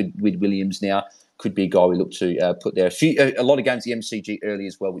doubts with Williams now. Could be a guy we look to put there. A lot of games at the MCG early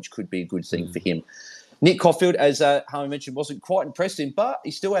as well, which could be a good thing for him. Nick Caulfield, as Harmy mentioned, wasn't quite impressive, but he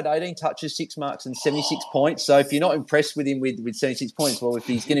still had 18 touches, 6 marks, and 76 points. So if you're not impressed with him with 76 points, well, if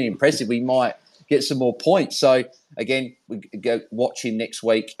he's going to be impressive, we might get some more points. So again, we go watch him next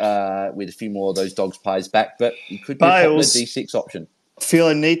week with a few more of those Dogs players back, but he could be a popular D6 option. Phil,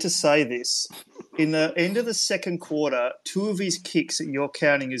 I need to say this. In the end of the second quarter, 2 of his kicks that you're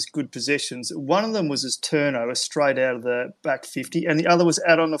counting as good possessions, one of them was his turnover straight out of the back 50, and the other was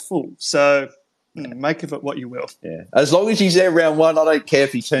out on the full. So make of it what you will. Yeah, as long as he's there round 1, I don't care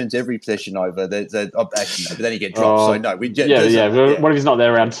if he turns every possession over. Actually, no, but then he get dropped. So no, What if he's not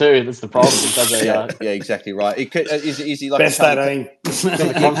there round 2? That's the problem. Yeah, exactly right. It could, is he like best 18?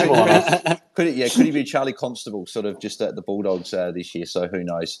 Could he be Charlie Constable, sort of just at the Bulldogs this year? So who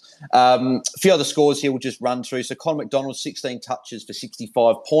knows? A few other scores here we'll just run through. So Conor McDonald, 16 touches for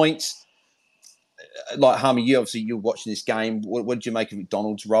 65 points. Like Harmy, you're watching this game. What did you make of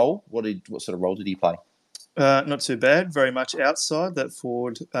McDonald's role? What sort of role did he play? Not too bad. Very much outside that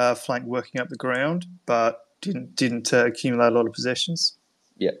forward flank, working up the ground, but didn't accumulate a lot of possessions.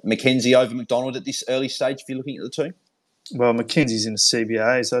 Yeah, Mackenzie over McDonald at this early stage. If you're looking at the two, well, Mackenzie's in the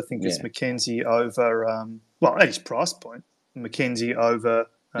CBA, so I think it's Mackenzie over. At his price point, Mackenzie over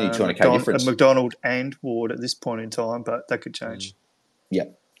McDonald and Ward at this point in time, but that could change. Yeah.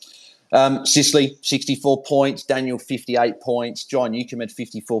 Sisley, 64 points. Daniel, 58 points. John Newcomb had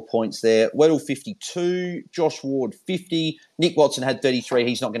 54 points there. Weddle, 52. Josh Ward, 50. Nick Watson had 33.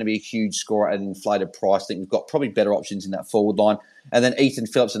 He's not going to be a huge scorer at an inflated price. I think we've got probably better options in that forward line. And then Ethan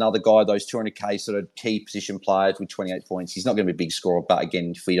Phillips, another guy, those 200k sort of key position players with 28 points. He's not going to be a big scorer, but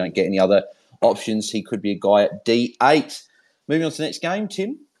again, if we don't get any other options, he could be a guy at D8. Moving on to the next game,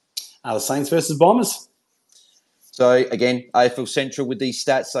 Tim. The Saints versus Bombers. So, again, AFL Central with these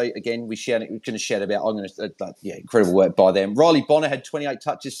stats. So, again, we're going to shout about, incredible work by them. Riley Bonner had 28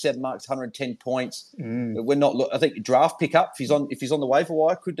 touches, 7 marks, 110 points. We're not, I think draft pickup, if he's on the waiver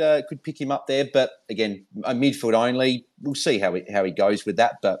wire, could pick him up there. But, again, a midfield only. We'll see how he goes with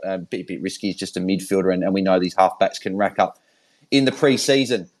that. But a bit risky. He's just a midfielder, and we know these halfbacks can rack up in the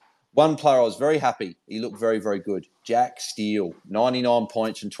preseason. One player I was very happy. He looked very, very good. Jack Steele, 99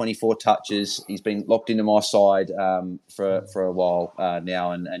 points from 24 touches. He's been locked into my side for a while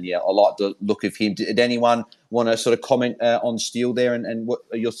now. And I like the look of him. Did anyone want to sort of comment on Steele there and what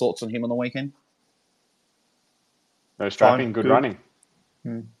are your thoughts on him on the weekend? No strapping, good running.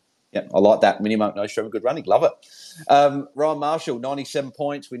 Yeah, I like that. Minimum, no strapping, good running. Love it. Ryan Marshall, 97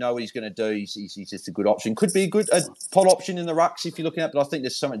 points. We know what he's going to do. He's just a good option. Could be a pod option in the rucks if you're looking at, but I think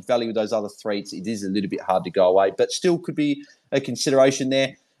there's so much value with those other 3. It is a little bit hard to go away, but still could be a consideration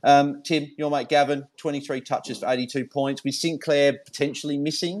there. Tim, your mate Gavin, 23 touches for 82 points. With Sinclair potentially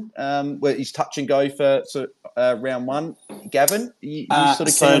missing, where he's touch and go for round 1. Gavin, you sort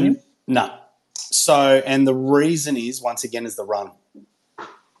of keen on him? No. So, and the reason is, once again, is the run.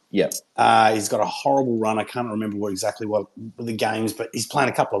 Yeah, he's got a horrible run. I can't remember exactly what the games, but he's playing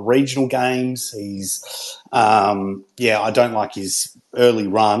a couple of regional games. He's, I don't like his early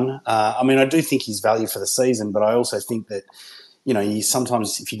run. I do think he's value for the season, but I also think that,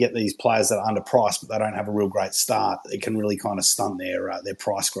 sometimes if you get these players that are underpriced but they don't have a real great start, it can really kind of stunt their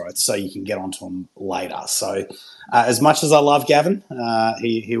price growth. So you can get onto them later. So as much as I love Gavin,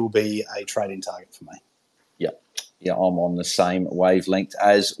 he will be a trade-in target for me. Yeah, I'm on the same wavelength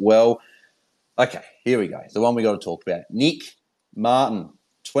as well. Okay, here we go. The one we got to talk about. Nick Martin,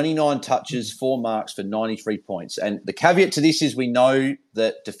 29 touches, 4 marks for 93 points. And the caveat to this is we know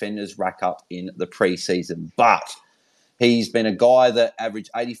that defenders rack up in the preseason, but he's been a guy that averaged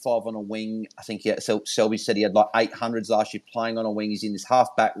 85 on a wing. I think Selby said he had like 800s last year playing on a wing. He's in this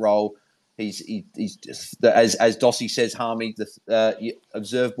half-back role. He's just, as Dossie says, Harmy, the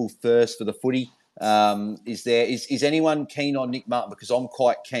observable first for the footy. Is anyone keen on Nick Martin? Because I'm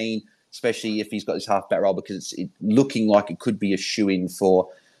quite keen, especially if he's got this halfback role, because it's looking like it could be a shoe-in for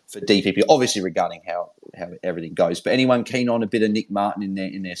DPP, obviously regarding how everything goes. But anyone keen on a bit of Nick Martin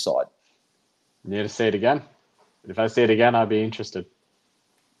in their side? Need to see it again. If I see it again, I'd be interested.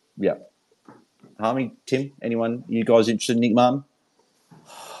 Yeah. Harmy, Tim, anyone, you guys interested in Nick Martin?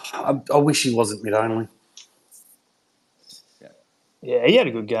 I wish he wasn't mid-only. Yeah, he had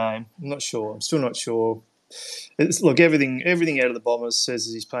a good game. I'm not sure. I'm still not sure. Look, everything out of the Bombers says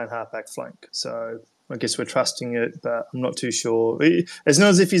he's playing halfback flank. So I guess we're trusting it, but I'm not too sure. It's not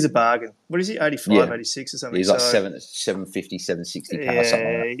as if he's a bargain. What is he, 85, 86 or something? He's like 750, 760 pounds, something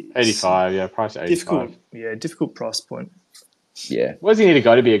like that. 85, yeah, price at 85. Difficult price point. Yeah. Where does he need to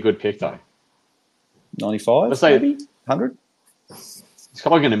go to be a good pick, though? 95, let's say, maybe? 100? He's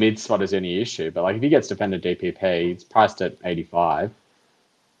probably going to mid spot is any issue, but like if he gets defended DPP, he's priced at 85.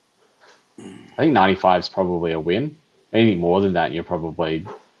 I think 95 is probably a win. Anything more than that,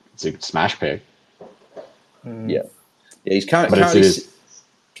 it's a smash pick. Yeah, he's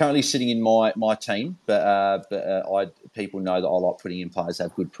currently sitting in my team, but people know that I like putting in players that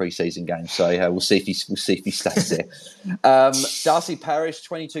have good preseason games. So we'll see if he stays there. Darcy Parish,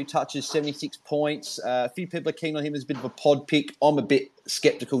 22 touches, 76 points. A few people are keen on him as a bit of a pod pick. I'm a bit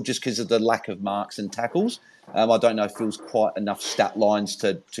sceptical just because of the lack of marks and tackles. I don't know if Phil's quite enough stat lines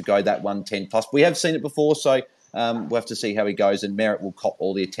to go that 110 plus. We have seen it before, so we'll have to see how he goes. And Merritt will cop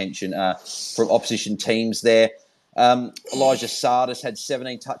all the attention from opposition teams there. Elijah Sardis had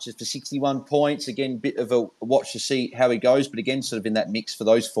 17 touches for 61 points. Again, bit of a watch to see how he goes, but again, sort of in that mix for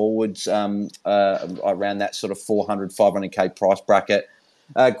those forwards around that sort of 400, 500k price bracket.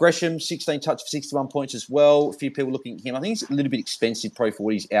 Gresham, 16 touches for 61 points as well. A few people looking at him. I think he's a little bit expensive probably for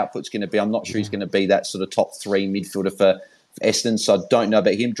what his output's going to be. I'm not sure he's going to be that sort of top 3 midfielder for Essendon, so I don't know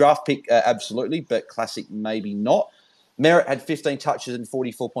about him. Draft pick, absolutely, but classic, maybe not. Merritt had 15 touches and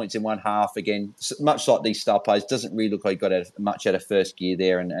 44 points in one half. Again, much like these star players, doesn't really look like he got much out of first gear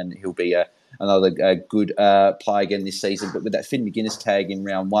there, and he'll be another good player again this season. But with that Finn McGuinness tag in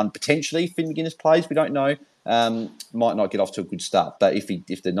round 1, potentially Finn McGuinness plays, we don't know. Might not get off to a good start, but if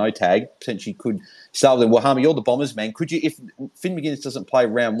the no tag, potentially could start with him. Well, Harmy, you're the Bombers, man. Could you, if Finn McGuinness doesn't play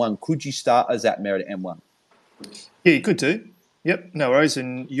round 1, could you start as that Merritt at M1? Yeah, you could do. Yep, no worries.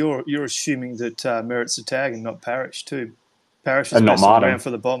 And you're assuming that Merritt's a tag and not Parish too. Parish is best around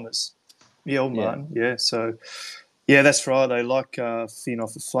for the Bombers. Yeah, or Martin. Yeah, so yeah, that's right. They like Finn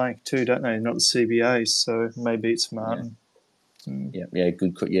off the flank too, don't they? Not the CBAs, so maybe it's Martin.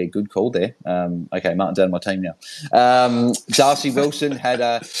 Good call there. Okay, Martin's out of my team now. Darcy Wilson had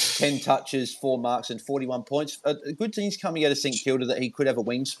 10 touches, 4 marks, and 41 points. Good things coming out of St Kilda that he could have a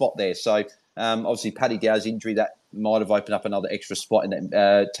wing spot there. So obviously Paddy Dow's injury that might have opened up another extra spot in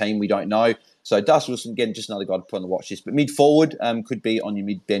that team. We don't know. So Darcy Wilson, again, just another guy to put on the watch list. But mid forward could be on your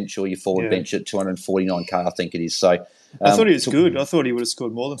mid bench or your forward bench at 249k. I think it is. So I thought he was good. I thought he would have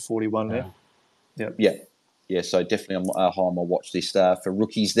scored more than 41 there. Yeah, so definitely high on my watch list for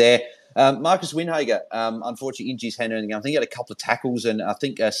rookies there. Marcus Winhager, unfortunately, injured his hand. I think he had a couple of tackles, and I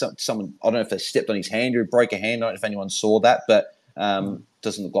think someone, I don't know if they stepped on his hand or broke a hand. I don't know if anyone saw that, but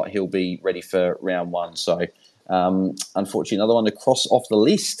doesn't look like he'll be ready for round 1. So, unfortunately, another one to cross off the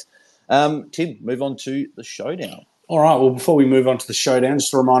list. Tim, move on to the showdown. All right, well, before we move on to the showdown,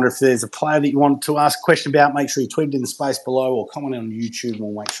 just a reminder, if there's a player that you want to ask a question about, make sure you tweet it in the space below or comment on YouTube, and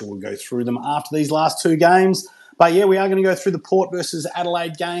we'll make sure we'll go through them after these last 2 games. But, yeah, we are going to go through the Port versus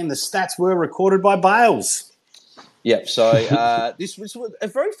Adelaide game. The stats were recorded by Bales. Yep, so this was a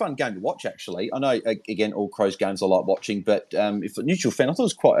very fun game to watch, actually. I know, again, all Crows games I like watching, but if a neutral fan, I thought it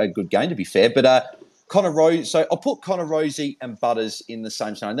was quite a good game, to be fair. But Connor Rose, so I'll put Connor Rozee and Butters in the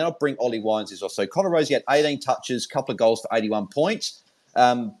same scenario, and then I'll bring Ollie Wines as well. So Connor Rozee had 18 touches, couple of goals for 81 points.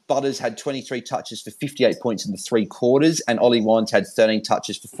 Butters had 23 touches for 58 points in the 3 quarters, and Ollie Wines had 13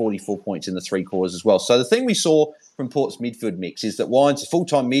 touches for 44 points in the 3 quarters as well. So the thing we saw from Port's midfield mix is that Wines, a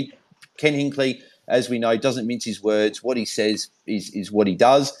full-time mid, Ken Hinkley, as we know, doesn't mince his words. What he says is what he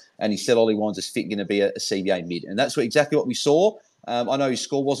does, and he said Ollie Wines is fit going to be a CBA mid, and that's exactly what we saw. I know his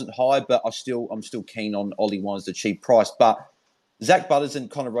score wasn't high, but I'm still keen on Ollie Wines, the cheap price. But Zach Butters and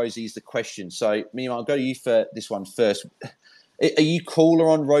Connor Rozee is the question. So, Mima, I'll go to you for this one first. Are you cooler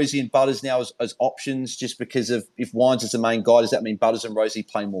on Rozee and Butters now as options just because of if Wines is the main guy, does that mean Butters and Rozee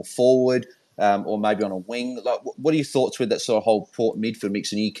play more forward or maybe on a wing? Like, what are your thoughts with that sort of whole Port midfield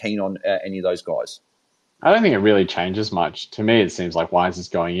mix, and are you keen on any of those guys? I don't think it really changes much. To me, it seems like Wines is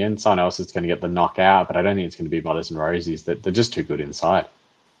going in. Someone else is going to get the knockout, but I don't think it's going to be Butters and Rosie's. They're just too good inside.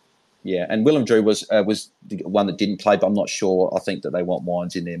 Yeah, and Willem Drew was the one that didn't play, but I'm not sure. I think that they want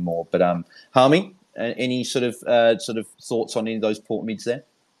Wines in there more. But Harmy, any sort of thoughts on any of those Port mids there?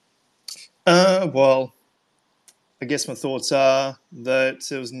 Well, I guess my thoughts are that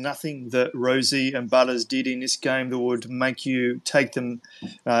there was nothing that Rosie and Butters did in this game that would make you take them,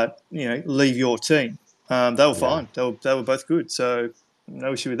 leave your team. They were fine. They were both good. So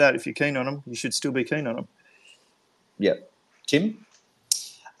no issue with that. If you're keen on them, you should still be keen on them. Yeah. Tim?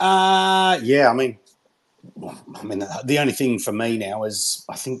 Yeah, I mean, the only thing for me now is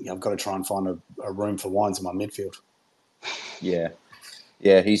I think I've got to try and find a room for Wines in my midfield. Yeah.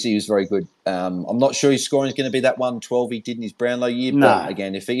 Yeah, he was very good. I'm not sure his scoring is going to be that 112 he did in his Brownlow year. No. But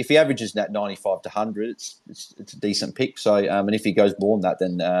again, if he averages that 95 to 100, it's a decent pick. So, and if he goes more than that,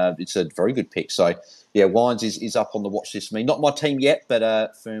 then it's a very good pick. So, yeah, Wines is up on the watch list for me. Not my team yet,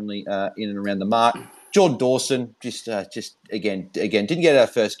 but firmly in and around the mark. Jordan Dawson, just again, didn't get out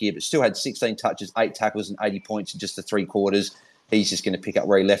of first gear, but still had 16 touches, 8 tackles, and 80 points in just the 3 quarters. He's just going to pick up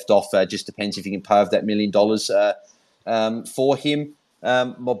where he left off. Just depends if you can pay off that $1 million for him.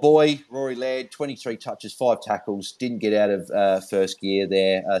 My boy, Rory Laird, 23 touches, 5 tackles, didn't get out of first gear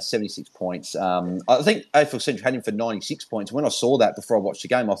there, 76 points. I think AFL Central had him for 96 points. When I saw that before I watched the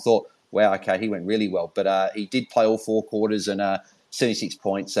game, I thought, wow, okay, he went really well. But he did play all 4 quarters and 76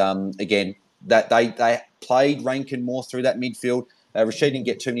 points. Again, that they played Rankin more through that midfield. Rashid didn't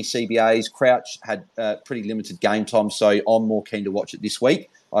get too many CBAs. Crouch had pretty limited game time, so I'm more keen to watch it this week.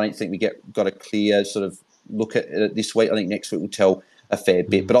 I don't think we got a clear sort of look at it this week. I think next week will tell a fair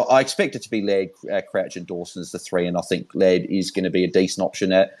bit. But I expect it to be Laird, Crouch and Dawson as the 3, and I think Laird is going to be a decent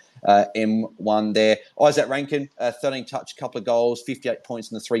option at M1 there. Isaac Rankin, 13 touch, couple of goals, 58 points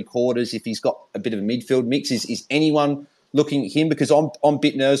in the 3 quarters. If he's got a bit of a midfield mix, is anyone looking at him? Because I'm a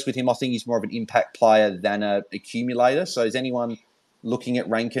bit nervous with him. I think he's more of an impact player than an accumulator. So is anyone looking at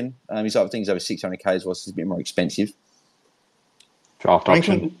Rankin? I think he's over 600k as well, so it's a bit more expensive. Draft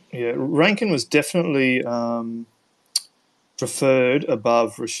option. Rankin was definitely preferred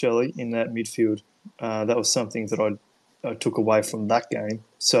above Rochelle in that midfield. That was something that I took away from that game.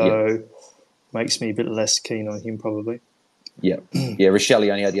 So makes me a bit less keen on him probably. Yeah, Rochelle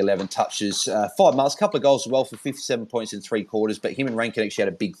only had the 11 touches, 5 marks, a couple of goals as well for 57 points in 3 quarters. But him and Rankin actually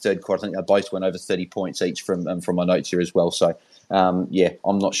had a big third quarter. I think they both went over 30 points each from my notes here as well. So I'm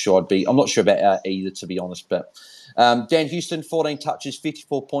not sure about either, to be honest. But Dan Houston, 14 touches,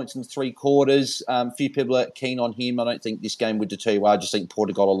 54 points in 3 quarters. A few people are keen on him. I don't think this game would deter you. I just think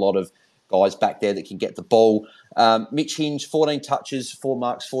Porter got a lot of guys back there that can get the ball. Mitch Hinge, 14 touches, 4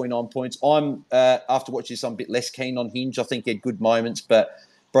 marks, 49 points. I'm, after watching this, I'm a bit less keen on Hinge. I think he had good moments, but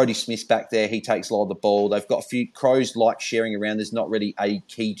Brodie Smith's back there. He takes a lot of the ball. They've got a few Crows like sharing around. There's not really a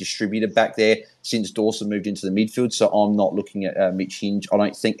key distributor back there since Dawson moved into the midfield, so I'm not looking at Mitch Hinge, I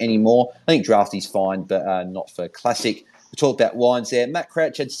don't think, anymore. I think Drafty's fine, but not for Classic. We talked about Wines there. Matt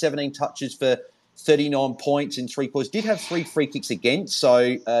Crouch had 17 touches for 39 points in 3 quarters. Did have 3 free kicks against,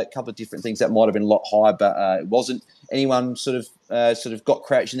 so a couple of different things that might have been a lot higher, but it wasn't. Anyone sort of got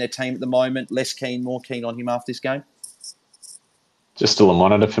Crouch in their team at the moment? Less keen, more keen on him after this game? Just still a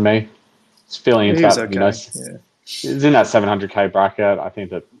monitor for me. It's feeling into that. Okay. He's in that 700k bracket. I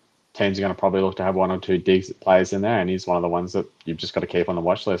think that teams are going to probably look to have 1 or 2 digs players in there, and he's one of the ones that you've just got to keep on the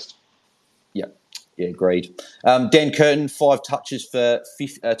watch list. Yeah, agreed. Dan Curtin, 5 touches for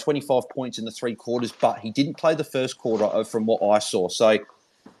 25 points in the 3 quarters, but he didn't play the first quarter from what I saw. So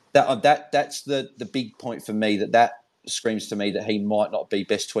that's the big point for me, that screams to me that he might not be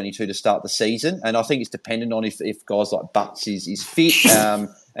best 22 to start the season. And I think it's dependent on if guys like Butts is fit and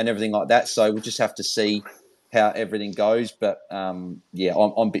everything like that. So we'll just have to see how everything goes. But, I'm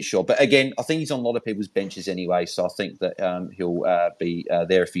a bit sure. But, again, I think he's on a lot of people's benches anyway, so I think that he'll be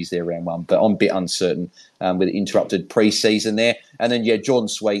there if he's there round 1. But I'm a bit uncertain with the interrupted pre-season there. And then, Jordan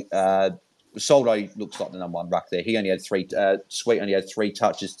Sweet, Soldo looks like the number 1 ruck there. He only had 3, Sweet only had 3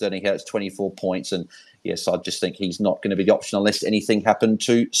 touches, 30 hits, 24 points. And, yes, I just think he's not going to be the option unless anything happened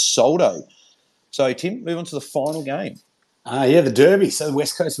to Soldo. So, Tim, move on to the final game. The Derby. So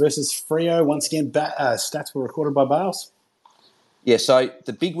West Coast versus Freo. Once again, stats were recorded by Bales. Yeah, so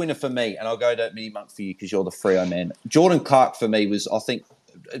the big winner for me, and I'll go to Mini-Monk for you because you're the Freo man. Jordan Clark for me was, I think,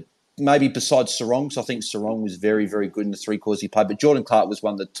 maybe besides Sarong, because I think Sarong was very, very good in the 3 quarters he played, but Jordan Clark was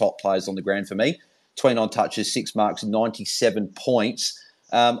one of the top players on the ground for me. 29 touches, 6 marks, 97 points.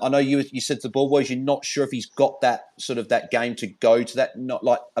 I know you said to the Ball Boys, you're not sure if he's got that sort of that game to go to that, not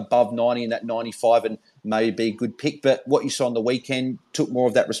like above 90 and that 95 and maybe be a good pick. But what you saw on the weekend took more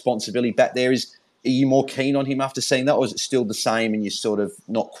of that responsibility back there. Are you more keen on him after seeing that, or is it still the same and you're sort of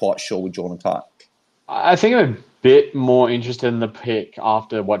not quite sure with Jordan Clark? I think I'm a bit more interested in the pick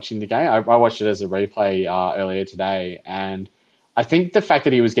after watching the game. I watched it as a replay earlier today, and I think the fact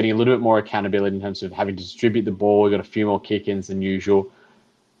that he was getting a little bit more accountability in terms of having to distribute the ball, we got a few more kick-ins than usual.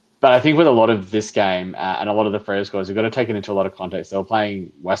 But I think with a lot of this game and a lot of the Freo scores, you've got to take it into a lot of context. They were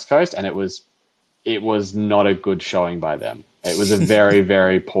playing West Coast, and it was not a good showing by them. It was a very,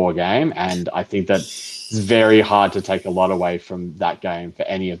 very poor game, and I think that it's very hard to take a lot away from that game for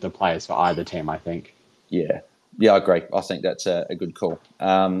any of the players for either team, I think. Yeah. Yeah, I agree. I think that's a good call.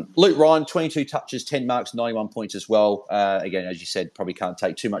 Luke Ryan, 22 touches, 10 marks, 91 points as well. Again, as you said, probably can't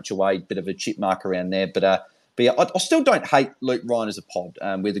take too much away. Bit of a chip mark around there. But yeah, I still don't hate Luke Ryan as a pod.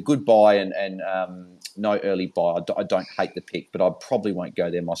 With a good buy and no early buy, I don't hate the pick, but I probably won't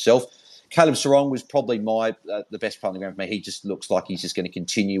go there myself. Caleb Sarong was probably the best player on the ground for me. He just looks like he's just going to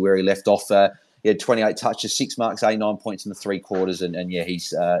continue where he left off. He had 28 touches, 6 marks, 89 points in the 3 quarters, and yeah, he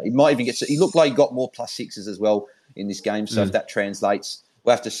might even he looked like he got more +6s as well in this game. So if that translates,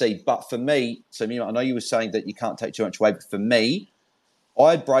 we'll have to see. But for me, I know you were saying that you can't take too much away, but for me,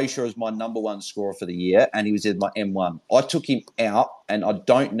 I had Brayshaw as my number 1 scorer for the year, and he was in my M1. I took him out, and I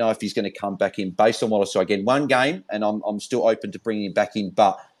don't know if he's going to come back in based on what I saw. Again, 1 game, and I'm still open to bringing him back in.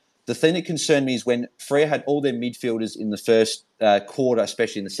 But the thing that concerned me is when Freo had all their midfielders in the first quarter,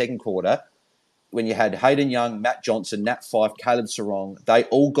 especially in the second quarter, when you had Hayden Young, Matt Johnson, Nat Fyfe, Caleb Sarong, they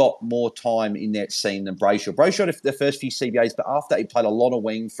all got more time in that scene than Brayshaw. Brayshaw had the first few CBAs, but after he played a lot of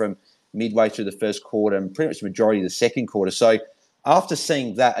wing from midway through the first quarter and pretty much the majority of the second quarter. So after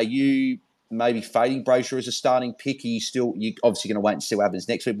seeing that, are you maybe fading Brayshaw as a starting pick? You're obviously going to wait and see what happens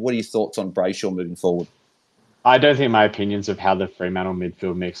next week. What are your thoughts on Brayshaw moving forward? I don't think my opinions of how the Fremantle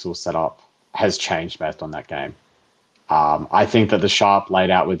midfield mix will set up has changed based on that game. I think that the Sharp laid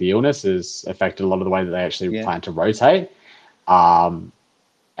out with the illness has affected a lot of the way that they actually plan to rotate.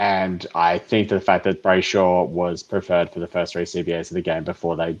 And I think the fact that Brayshaw was preferred for the first 3 CBAs of the game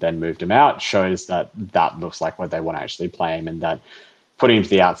before they then moved him out shows that looks like what they want to actually play him, and that putting him to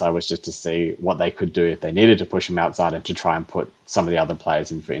the outside was just to see what they could do if they needed to push him outside and to try and put some of the other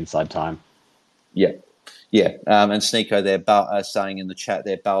players in for inside time. Yeah. Yeah. And Sneeko there saying in the chat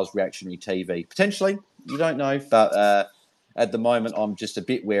there, Bale's reactionary TV. Potentially. You don't know, but at the moment, I'm just a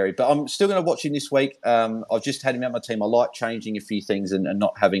bit wary. But I'm still going to watch him this week. I've just had him out my team. I like changing a few things and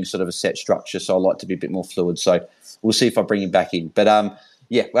not having sort of a set structure, so I like to be a bit more fluid. So we'll see if I bring him back in. But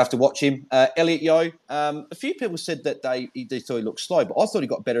yeah, we'll have to watch him. Elliot Yeo, a few people said that they thought he looked slow, but I thought he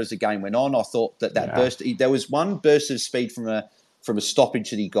got better as the game went on. I thought that burst, there was one burst of speed from a stoppage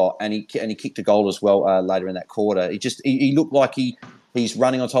that he got, and he kicked a goal as well later in that quarter. He looked like he's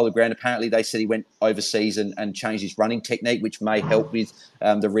running on top of the ground. Apparently, they said he went overseas and changed his running technique, which may help with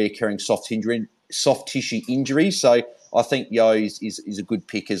the reoccurring soft tissue injury. So I think Yo is a good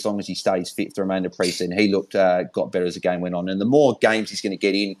pick as long as he stays fit for the remainder of pre-season. He got better as the game went on. And the more games he's going to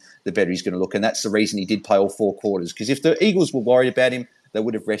get in, the better he's going to look. And that's the reason he did play all 4 quarters. Because if the Eagles were worried about him, they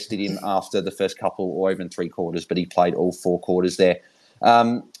would have rested him after the first couple or even 3 quarters. But he played all 4 quarters there.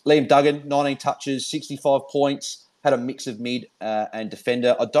 Liam Duggan, 19 touches, 65 points. Had a mix of mid and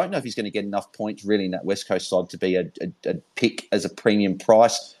defender. I don't know if he's going to get enough points really in that West Coast side to be a pick as a premium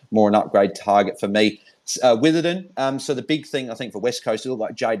price, more an upgrade target for me. Witherden. So the big thing I think for West Coast, it looked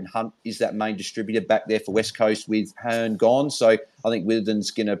like Jaden Hunt is that main distributor back there for West Coast with Hearn gone. So I think Witherden's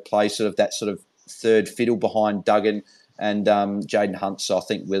going to play sort of third fiddle behind Duggan and Jaden Hunt. So I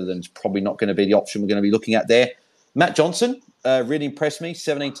think Witherden's probably not going to be the option we're going to be looking at there. Matt Johnson. Really impressed me.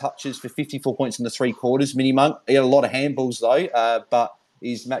 17 touches for 54 points in the 3 quarters. Mini Monk. He had a lot of handballs though. But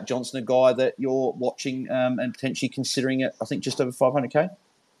is Matt Johnson a guy that you're watching and potentially considering it? I think just over 500k.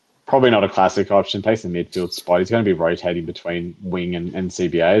 Probably not a classic option. Takes the midfield spot. He's going to be rotating between wing and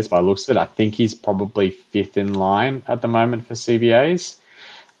CBAs. By the looks of it, I think he's probably 5th in line at the moment for CBAs.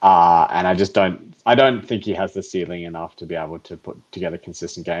 And I don't think he has the ceiling enough to be able to put together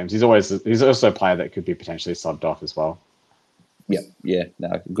consistent games. He's also a player that could be potentially subbed off as well. Yeah,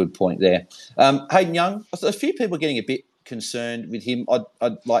 no, good point there. Hayden Young, a few people are getting a bit concerned with him.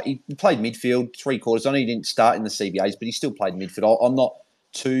 He played midfield 3 quarters. I know he didn't start in the CBAs, but he still played midfield. I'm not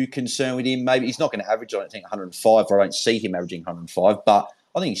too concerned with him. Maybe he's not going to average, I don't think, 105, or I don't see him averaging 105, but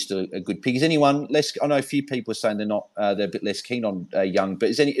I think he's still a good pick. Is anyone less? I know a few people are saying they're a bit less keen on Young,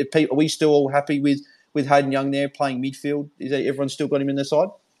 but are we still all happy with Hayden Young there playing midfield? Is everyone still got him in their side?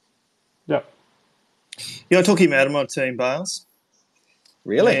 Yeah. Yeah, I took him out of my team, Bales.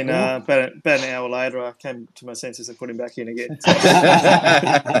 Really? And about an hour later, I came to my senses and put him back in again.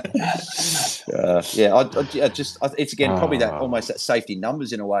 It's again probably that almost that safety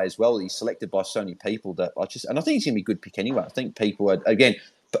numbers in a way as well. He's selected by so many people that and I think he's going to be a good pick anyway. I think people are again.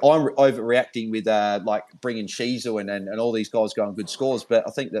 But I'm overreacting with like bringing Sheezel and all these guys going good scores. But I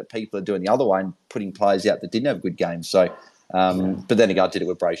think that people are doing the other way and putting players out that didn't have good games. So, but then again, I did it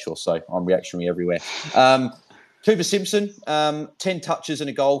with Brayshaw, so I'm reactionary everywhere. Cooper Simpson, 10 touches and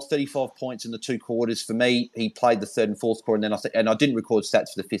a goal, 35 points in the 2 quarters. For me, he played the 3rd and 4th quarter, and then I didn't record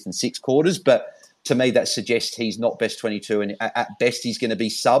stats for the 5th and 6th quarters, but to me that suggests he's not best 22, and at best he's going to be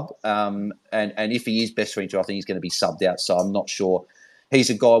sub. And if he is best 22, I think he's going to be subbed out. So I'm not sure. He's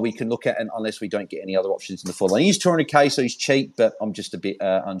a guy we can look at, and unless we don't get any other options in the full line. He's 200k, so he's cheap, but I'm just a bit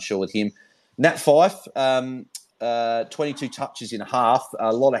unsure with him. Nat Fife, 22 touches in half,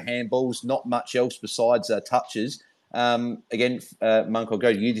 a lot of handballs, not much else besides touches. Again, Monk, I'll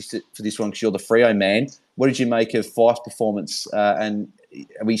go to you for this one because you're the Freo man. What did you make of Fife's performance? And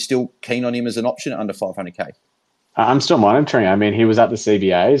are we still keen on him as an option at under 500k? I'm still monitoring. I mean, he was at the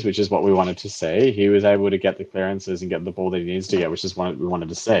CBAs, which is what we wanted to see. He was able to get the clearances and get the ball that he needs to get, which is what we wanted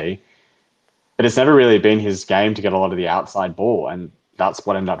to see. But it's never really been his game to get a lot of the outside ball, and that's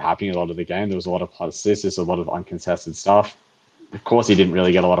what ended up happening a lot of the game. There was a lot of plus assists, a lot of uncontested stuff. Of course, he didn't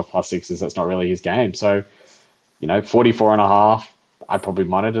really get a lot of plus sixes. That's not really his game. So, 44 and a half, I'd probably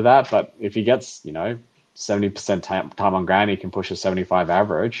monitor that. But if he gets, 70% time on ground, he can push a 75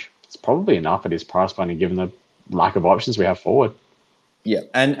 average. It's probably enough at his price point, and given the lack of options we have forward. Yeah,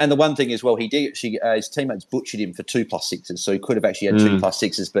 and the one thing as well, he did actually, his teammates butchered him for 2 plus 6s, so he could have actually had 2 plus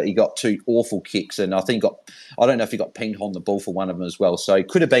 6s, but he got 2 awful kicks, and I don't know if he got pinged on the ball for one of them as well, so he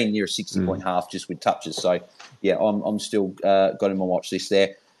could have been near a 60-point half just with touches. So yeah, I'm still got him on watch list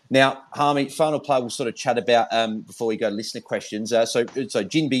there. Now, Harmy, final player we'll sort of chat about before we go to listener questions. So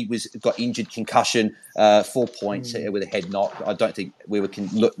Jinbi got injured, concussion, 4 points with a head knock. I don't think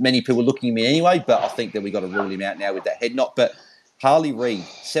many people were looking at me anyway, but I think that we got to rule him out now with that head knock. But Harley Reid,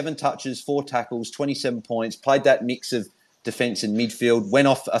 7 touches, 4 tackles, 27 points, played that mix of defence and midfield, went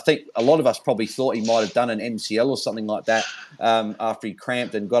off. I think a lot of us probably thought he might have done an MCL or something like that after he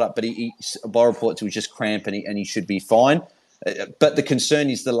cramped and got up, but by reports it was just cramp and he should be fine. But the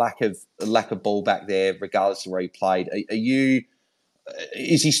concern is the lack of ball back there, regardless of where he played.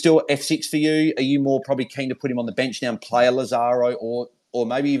 Is he still F6 for you? Are you more probably keen to put him on the bench now and play a Lazaro, or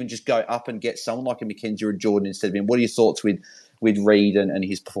maybe even just go up and get someone like a McKenzie or a Jordan instead of him? What are your thoughts with Reid and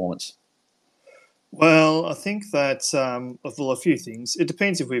his performance? Well, I think that, a few things. It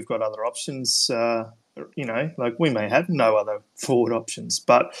depends if we've got other options. Like we may have no other forward options,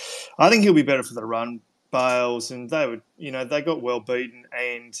 but I think he'll be better for the run. Bales, and they got well beaten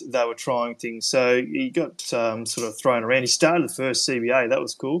and they were trying things. So he got sort of thrown around. He started the first CBA, that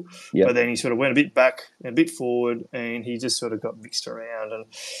was cool. Yep. But then he sort of went a bit back and a bit forward and he just sort of got mixed around. And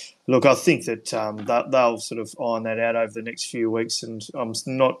look, I think that they'll sort of iron that out over the next few weeks, and I'm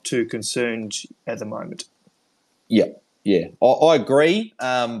not too concerned at the moment. Yeah. I agree,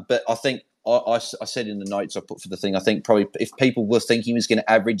 but I think I said in the notes I put for the thing, I think probably if people were thinking he was going to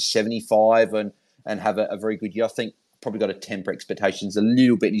average 75 and have a very good year, I think probably got to temper expectations a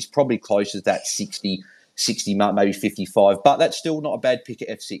little bit. He's probably close to that 60 mark, maybe 55. But that's still not a bad pick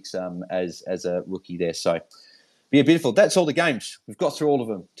at F6 as a rookie there. So, yeah, beautiful. That's all the games. We've got through all of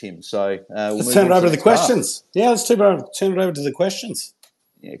them, Tim. So let's turn it over to the questions. Yeah, let's turn it over to the questions.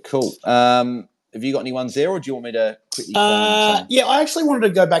 Yeah, cool. Have you got any ones there, or do you want me to quickly find some? Yeah, I actually wanted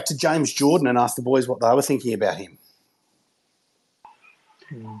to go back to James Jordan and ask the boys what they were thinking about him.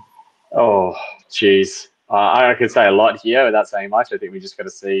 Oh, geez. I could say a lot here without saying much. I think we just got to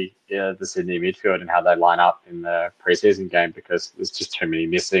see the Sydney midfield and how they line up in the preseason game, because there's just too many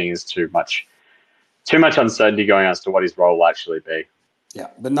missing. There's too much uncertainty going as to what his role will actually be. Yeah,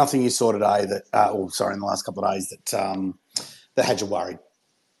 but nothing you saw today in the last couple of days that had you worried.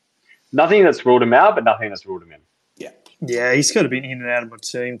 Nothing that's ruled him out, but nothing that's ruled him in. Yeah, he's got to be in and out of my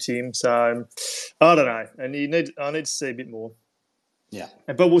team, Tim. So I don't know, and I need to see a bit more. Yeah,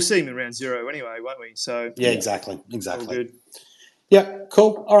 but we'll see him in round 0 anyway, won't we? So yeah, exactly. All good. Yeah,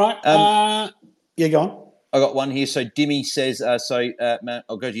 cool. All right. Go on. I got one here. So Dimmy says, Matt,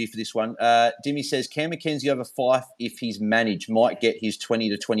 I'll go to you for this one. Dimmy says, can McKenzie over Fife, if he's managed, might get his 20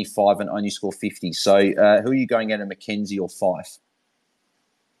 to 25 and only score 50? So who are you going at, McKenzie or Fife?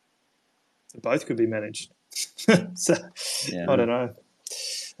 Both could be managed. So I don't know.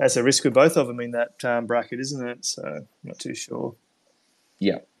 That's a risk with both of them in that bracket, isn't it? So I'm not too sure.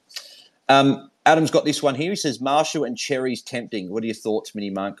 Yeah. Adam's got this one here. He says, Marshall and Cherry's tempting. What are your thoughts,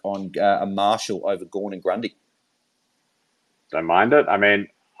 Mini Monk, on a Marshall over Gawn and Grundy? Don't mind it. I mean,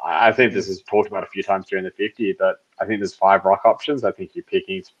 I think this is talked about a few times during the 50, but I think there's 5 rock options. I think you're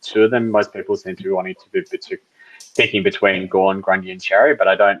picking 2 of them. Most people seem to be wanting to be picking between Gawn, Grundy and Cherry, but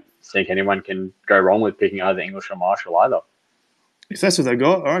I don't think anyone can go wrong with picking either English or Marshall either. If that's what they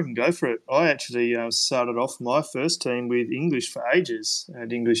got, I can go for it. I actually started off my first team with English for ages. I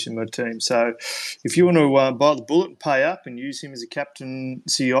had English in my team. So if you want to buy the bullet and pay up and use him as a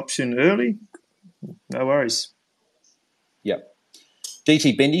captaincy option early, no worries. Yep.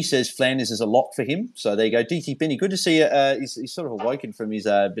 DT Bendy says Flanders is a lock for him. So there you go. DT Bendy, good to see you. He's sort of awoken from his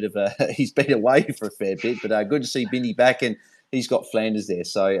bit of a... he's been away for a fair bit, but good to see Bendy back, and he's got Flanders there.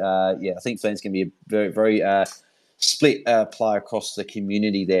 So, I think Flanders can be a very, very split player across the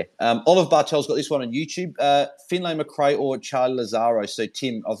community there. Olive Bartel's got this one on YouTube. Finlay McRae or Charlie Lazaro. So,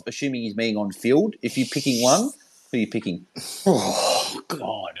 Tim, I'm assuming he's being on field. If you're picking one, who are you picking? Oh,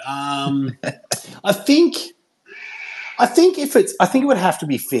 God. I think it would have to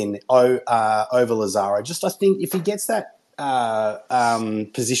be Finn over Lazaro. Just I think if he gets that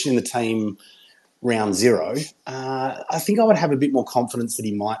position in the team round 0, I think I would have a bit more confidence that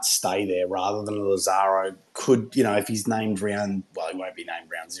he might stay there rather than Lazaro could, if he's named he won't be named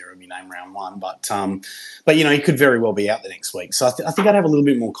round 0, he'll be named round 1, but he could very well be out the next week. So I think I'd have a little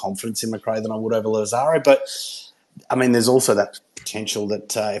bit more confidence in McRae than I would over Lazaro. But I mean, there's also that potential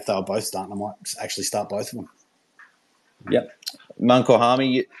that if they were both starting, I might actually start both of them. Yep. Monk or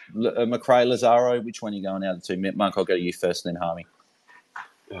Harmy, McRae, Lazaro, which one are you going out of the two? Monk, I'll go to you first, then Harmy.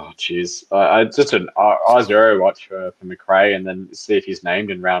 Oh, jeez. I just an R0 watch for McRae and then see if he's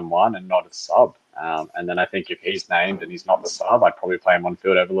named in round 1 and not a sub. And then I think if he's named and he's not the sub, I'd probably play him on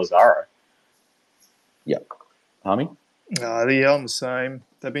field over Lazaro. Yep. Harmy? Yeah, I'm the same.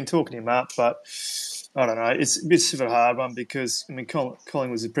 They've been talking him up, but I don't know. It's a bit of a hard one because, Collingwood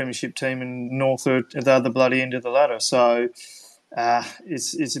was a premiership team and North are at the other bloody end of the ladder. So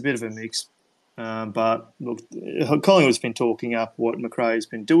it's a bit of a mix. But look, Collingwood's been talking up what McRae's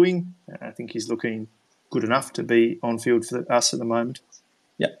been doing. I think he's looking good enough to be on field for us at the moment.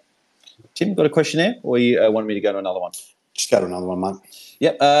 Yeah. Tim, got a question there, or you want me to go to another one? Just go to another one, mate.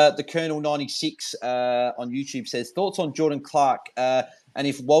 Yep. The Colonel 96 on YouTube says thoughts on Jordan Clark. And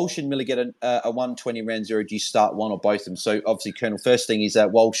if Walsh and Miller get a 120 round 0, do you start one or both of them? So obviously, Colonel, first thing is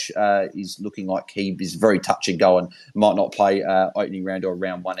that Walsh is looking like he is very touch and go and might not play opening round or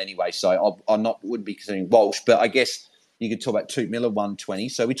round 1 anyway. So I wouldn't be considering Walsh, but I guess you could talk about Toot Miller 120.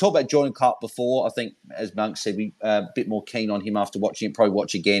 So we talked about Jordan Clark before. I think, as Monk said, we a bit more keen on him after watching it. Probably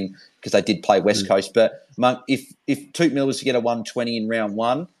watch again because they did play West Coast. But Monk, if Toot Miller was to get a 120 in round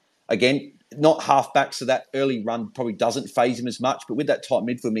 1, again, not half-back, so that early run probably doesn't phase him as much. But with that tight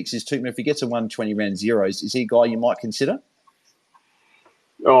midfield mix, is Tootman, if he gets a 120 round 0s, is he a guy you might consider?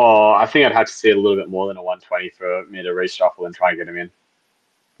 Oh, I think I'd have to see a little bit more than a 120 for me to reshuffle and try and get him in.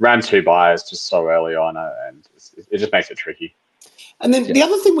 Round 2 buy is just so early on, and it just makes it tricky. And then the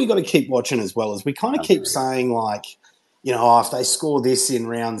other thing we got to keep watching as well is we kind of keep saying if they score this in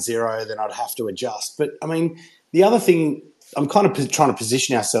round 0, then I'd have to adjust. But I mean, the other thing, I'm kind of trying to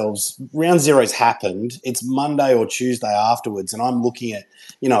position ourselves. Round 0's happened. It's Monday or Tuesday afterwards, and I'm looking at,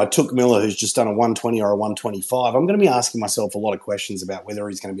 a Took Miller who's just done a 120 or a 125. I'm going to be asking myself a lot of questions about whether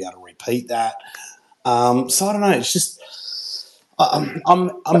he's going to be able to repeat that. So I don't know. It's just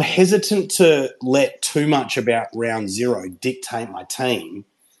I'm hesitant to let too much about round 0 dictate my team.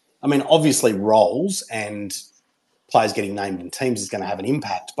 I mean, obviously roles and players getting named in teams is going to have an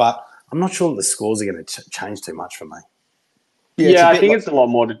impact, but I'm not sure that the scores are going to change too much for me. Yeah, I think it's a lot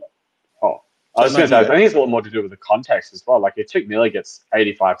more to... I was going to say, I think it's a lot more to do with the context as well. Like, if Took Miller gets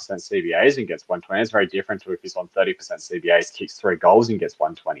 85% CBAs and gets 120, it's very different to if he's on 30% CBAs, kicks 3 goals and gets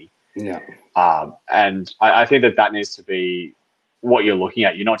 120. Yeah. And I think that needs to be what you're looking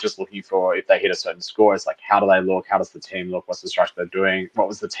at. You're not just looking for if they hit a certain score. It's like, how do they look? How does the team look? What's the structure they're doing? What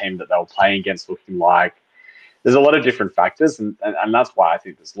was the team that they were playing against looking like? There's a lot of different factors, and that's why I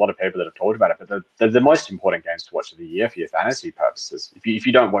think there's a lot of people that have talked about it, but they're the most important games to watch of the year for your fantasy purposes. If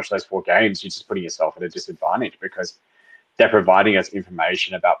you don't watch those 4 games, you're just putting yourself at a disadvantage because they're providing us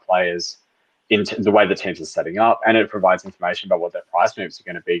information about players in the way the teams are setting up, and it provides information about what their price moves are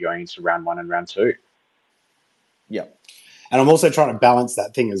going to be going into round 1 and round 2. Yeah. And I'm also trying to balance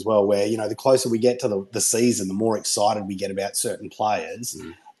that thing as well where, the closer we get to the season, the more excited we get about certain players.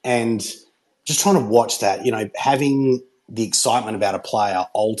 And just trying to watch that, having the excitement about a player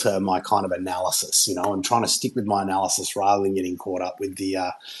alter my kind of analysis, and trying to stick with my analysis rather than getting caught up with the,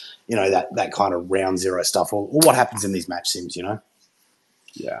 that kind of round 0 stuff or what happens in these match sims, Yeah.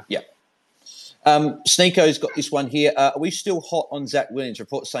 Yeah. Sneako's got this one here. Are we still hot on Zach Williams?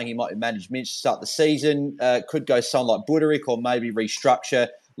 Reports saying he might be managed minutes to start the season. Could go someone like Buderick or maybe restructure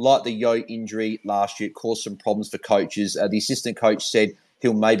like the Yo injury last year. It caused some problems for coaches. The assistant coach said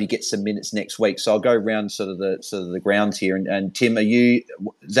he'll maybe get some minutes next week. So I'll go around sort of the grounds here. And Tim, are you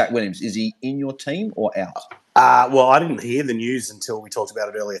Zach Williams? Is he in your team or out? Well, I didn't hear the news until we talked about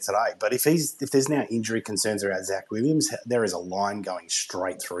it earlier today. But if there's now injury concerns around Zach Williams, there is a line going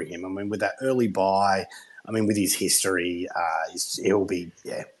straight through him. I mean, with that early bye, with his history, he'll be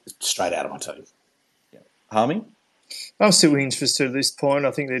straight out of my team. Yeah. Harmy? I'm still interested at this point.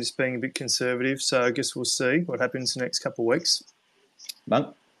 I think they're just being a bit conservative, so I guess we'll see what happens the next couple of weeks.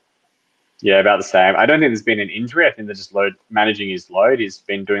 Monk? Yeah, about the same. I don't think there's been an injury. I think they're just managing his load. He's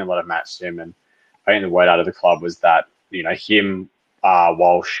been doing a lot of match sim, and I think the word out of the club was that, him,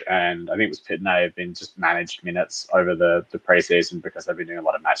 Walsh, and I think it was Pitney have been just managed minutes over the preseason because they've been doing a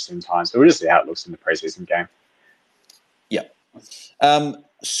lot of match sim time. So we'll just see how it looks in the preseason game. Yeah.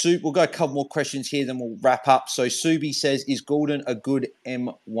 We'll go a couple more questions here, then we'll wrap up. So Subi says, is Gordon a good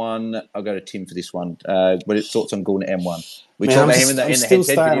M1? I'll go to Tim for this one. What are your thoughts on Gordon M1? We talked about him in the head-to-head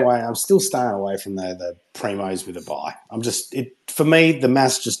video. I'm still staying away from the primos with a buy. For me, the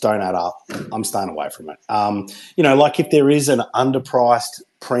maths just don't add up. I'm staying away from it. Like if there is an underpriced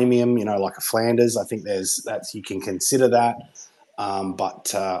premium, like a Flanders, I think you can consider that.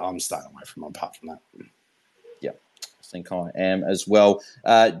 But I'm staying away from it apart from that. I think I am as well.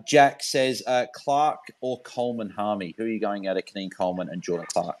 Jack says, Clark or Coleman Harmy? Who are you going out of Keane Coleman and Jordan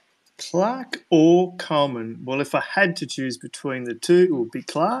Clark? Clark or Coleman? Well, if I had to choose between the two, it would be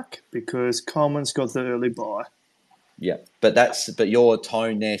Clark because Coleman's got the early buy. Yeah, but your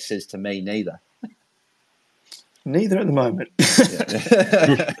tone there says to me neither. Neither at the moment.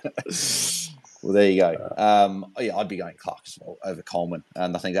 Well, there you go. I'd be going Clark as well over Coleman,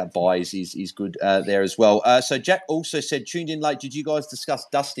 and I think that buy is good there as well. So Jack also said, tuned in late. Did you guys discuss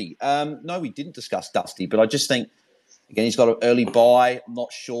Dusty? No, we didn't discuss Dusty, but I just think, again, he's got an early buy. I'm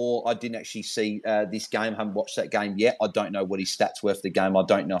not sure. I didn't actually see this game. I haven't watched that game yet. I don't know what his stats were for the game. I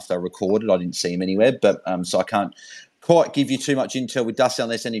don't know if they're recorded. I didn't see him anywhere, but so I can't quite give you too much intel with Dusty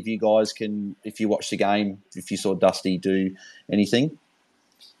unless any of you guys can, if you watch the game, if you saw Dusty do anything.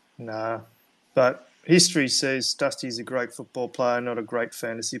 No. But history says Dusty's a great football player, not a great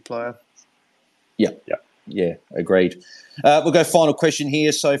fantasy player. Yeah, agreed. We'll go final question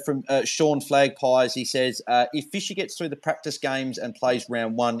here. So from Sean Flagpies, he says, if Fisher gets through the practice games and plays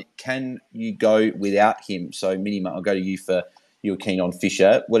round one, can you go without him? So Minima, I'll go to you for you're keen on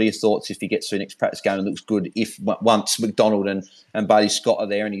Fisher. What are your thoughts if he gets through the next practice game and looks good? If once McDonald and Bailey Scott are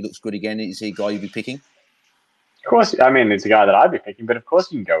there and he looks good again, is he a guy you'd be picking? Of course, it's a guy that I'd be picking, but of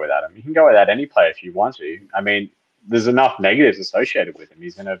course you can go without him. You can go without any player if you want to. There's enough negatives associated with him.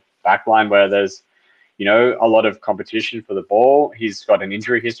 He's in a backline where there's, a lot of competition for the ball. He's got an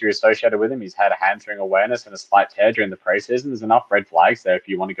injury history associated with him. He's had a hamstring awareness and a slight tear during the preseason. There's enough red flags there if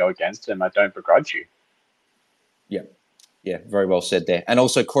you want to go against him. I don't begrudge you. Yeah, very well said there. And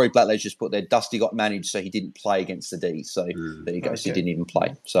also Corey Blackledge just put there, Dusty got managed, so he didn't play against the D. So there you go. So he didn't even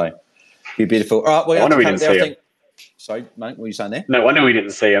play. So be beautiful. All right, I wonder we didn't see him. Sorry, mate, what were you saying there? No wonder we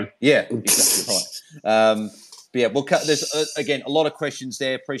didn't see him. Yeah, exactly right. But yeah, we'll cut. There's again a lot of questions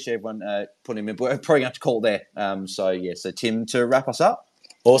there. Appreciate everyone putting them in. But we're probably going to have to call there. So Tim, to wrap us up.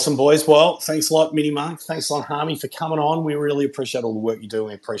 Awesome, boys. Well, thanks a lot, Mini Mark. Thanks a lot, Harmy, for coming on. We really appreciate all the work you do.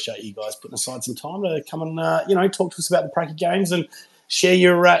 We appreciate you guys putting aside some time to come and talk to us about the Pracky games and share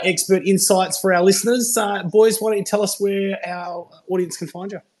your expert insights for our listeners. Boys, why don't you tell us where our audience can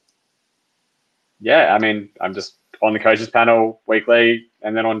find you? Yeah, I'm just on the coaches panel weekly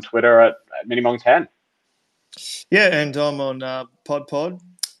and then on Twitter at Minimong10. Yeah, and I'm on PodPod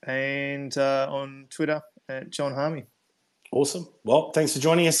and on Twitter at John Harmy. Awesome. Well, thanks for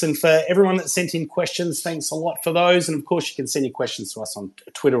joining us. And for everyone that sent in questions, thanks a lot for those. And, of course, you can send your questions to us on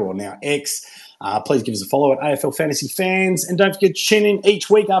Twitter or now X. Please give us a follow at AFL Fantasy Fans. And don't forget to tune in each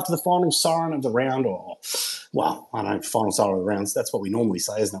week after the final siren of the round final siren of the rounds. That's what we normally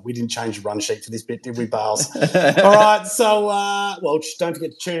say, isn't it? We didn't change the run sheet for this bit, did we, Bales? All right. So, don't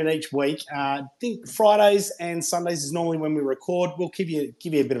forget to tune in each week. I think Fridays and Sundays is normally when we record. We'll give you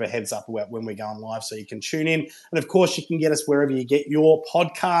a bit of a heads up about when we're going live so you can tune in. And, of course, you can get us wherever you get your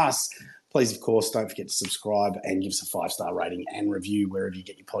podcasts. Please, of course, don't forget to subscribe and give us a 5-star rating and review wherever you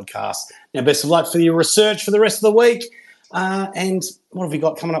get your podcasts. Now, best of luck for your research for the rest of the week. And what have we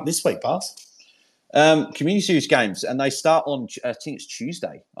got coming up this week, Bars? Community Series games, and they start on, I think it's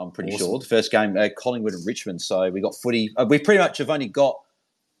Tuesday, I'm pretty sure. The first game, Collingwood and Richmond. So we got footy. We pretty much have only got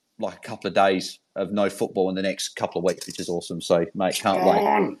like a couple of days of no football in the next couple of weeks, which is awesome. So, mate, can't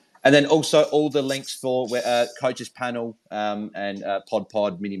wait. And then also all the links for Coaches Panel and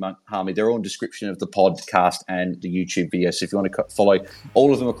PodPod, Mini Monk, Harmy, they're all in the description of the podcast and the YouTube video. So if you want to follow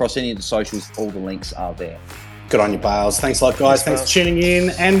all of them across any of the socials, all the links are there. Good on you, Bales. Thanks a lot, guys. Thanks for tuning in.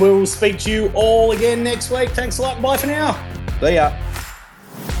 And we'll speak to you all again next week. Thanks a lot. Bye for now. See ya.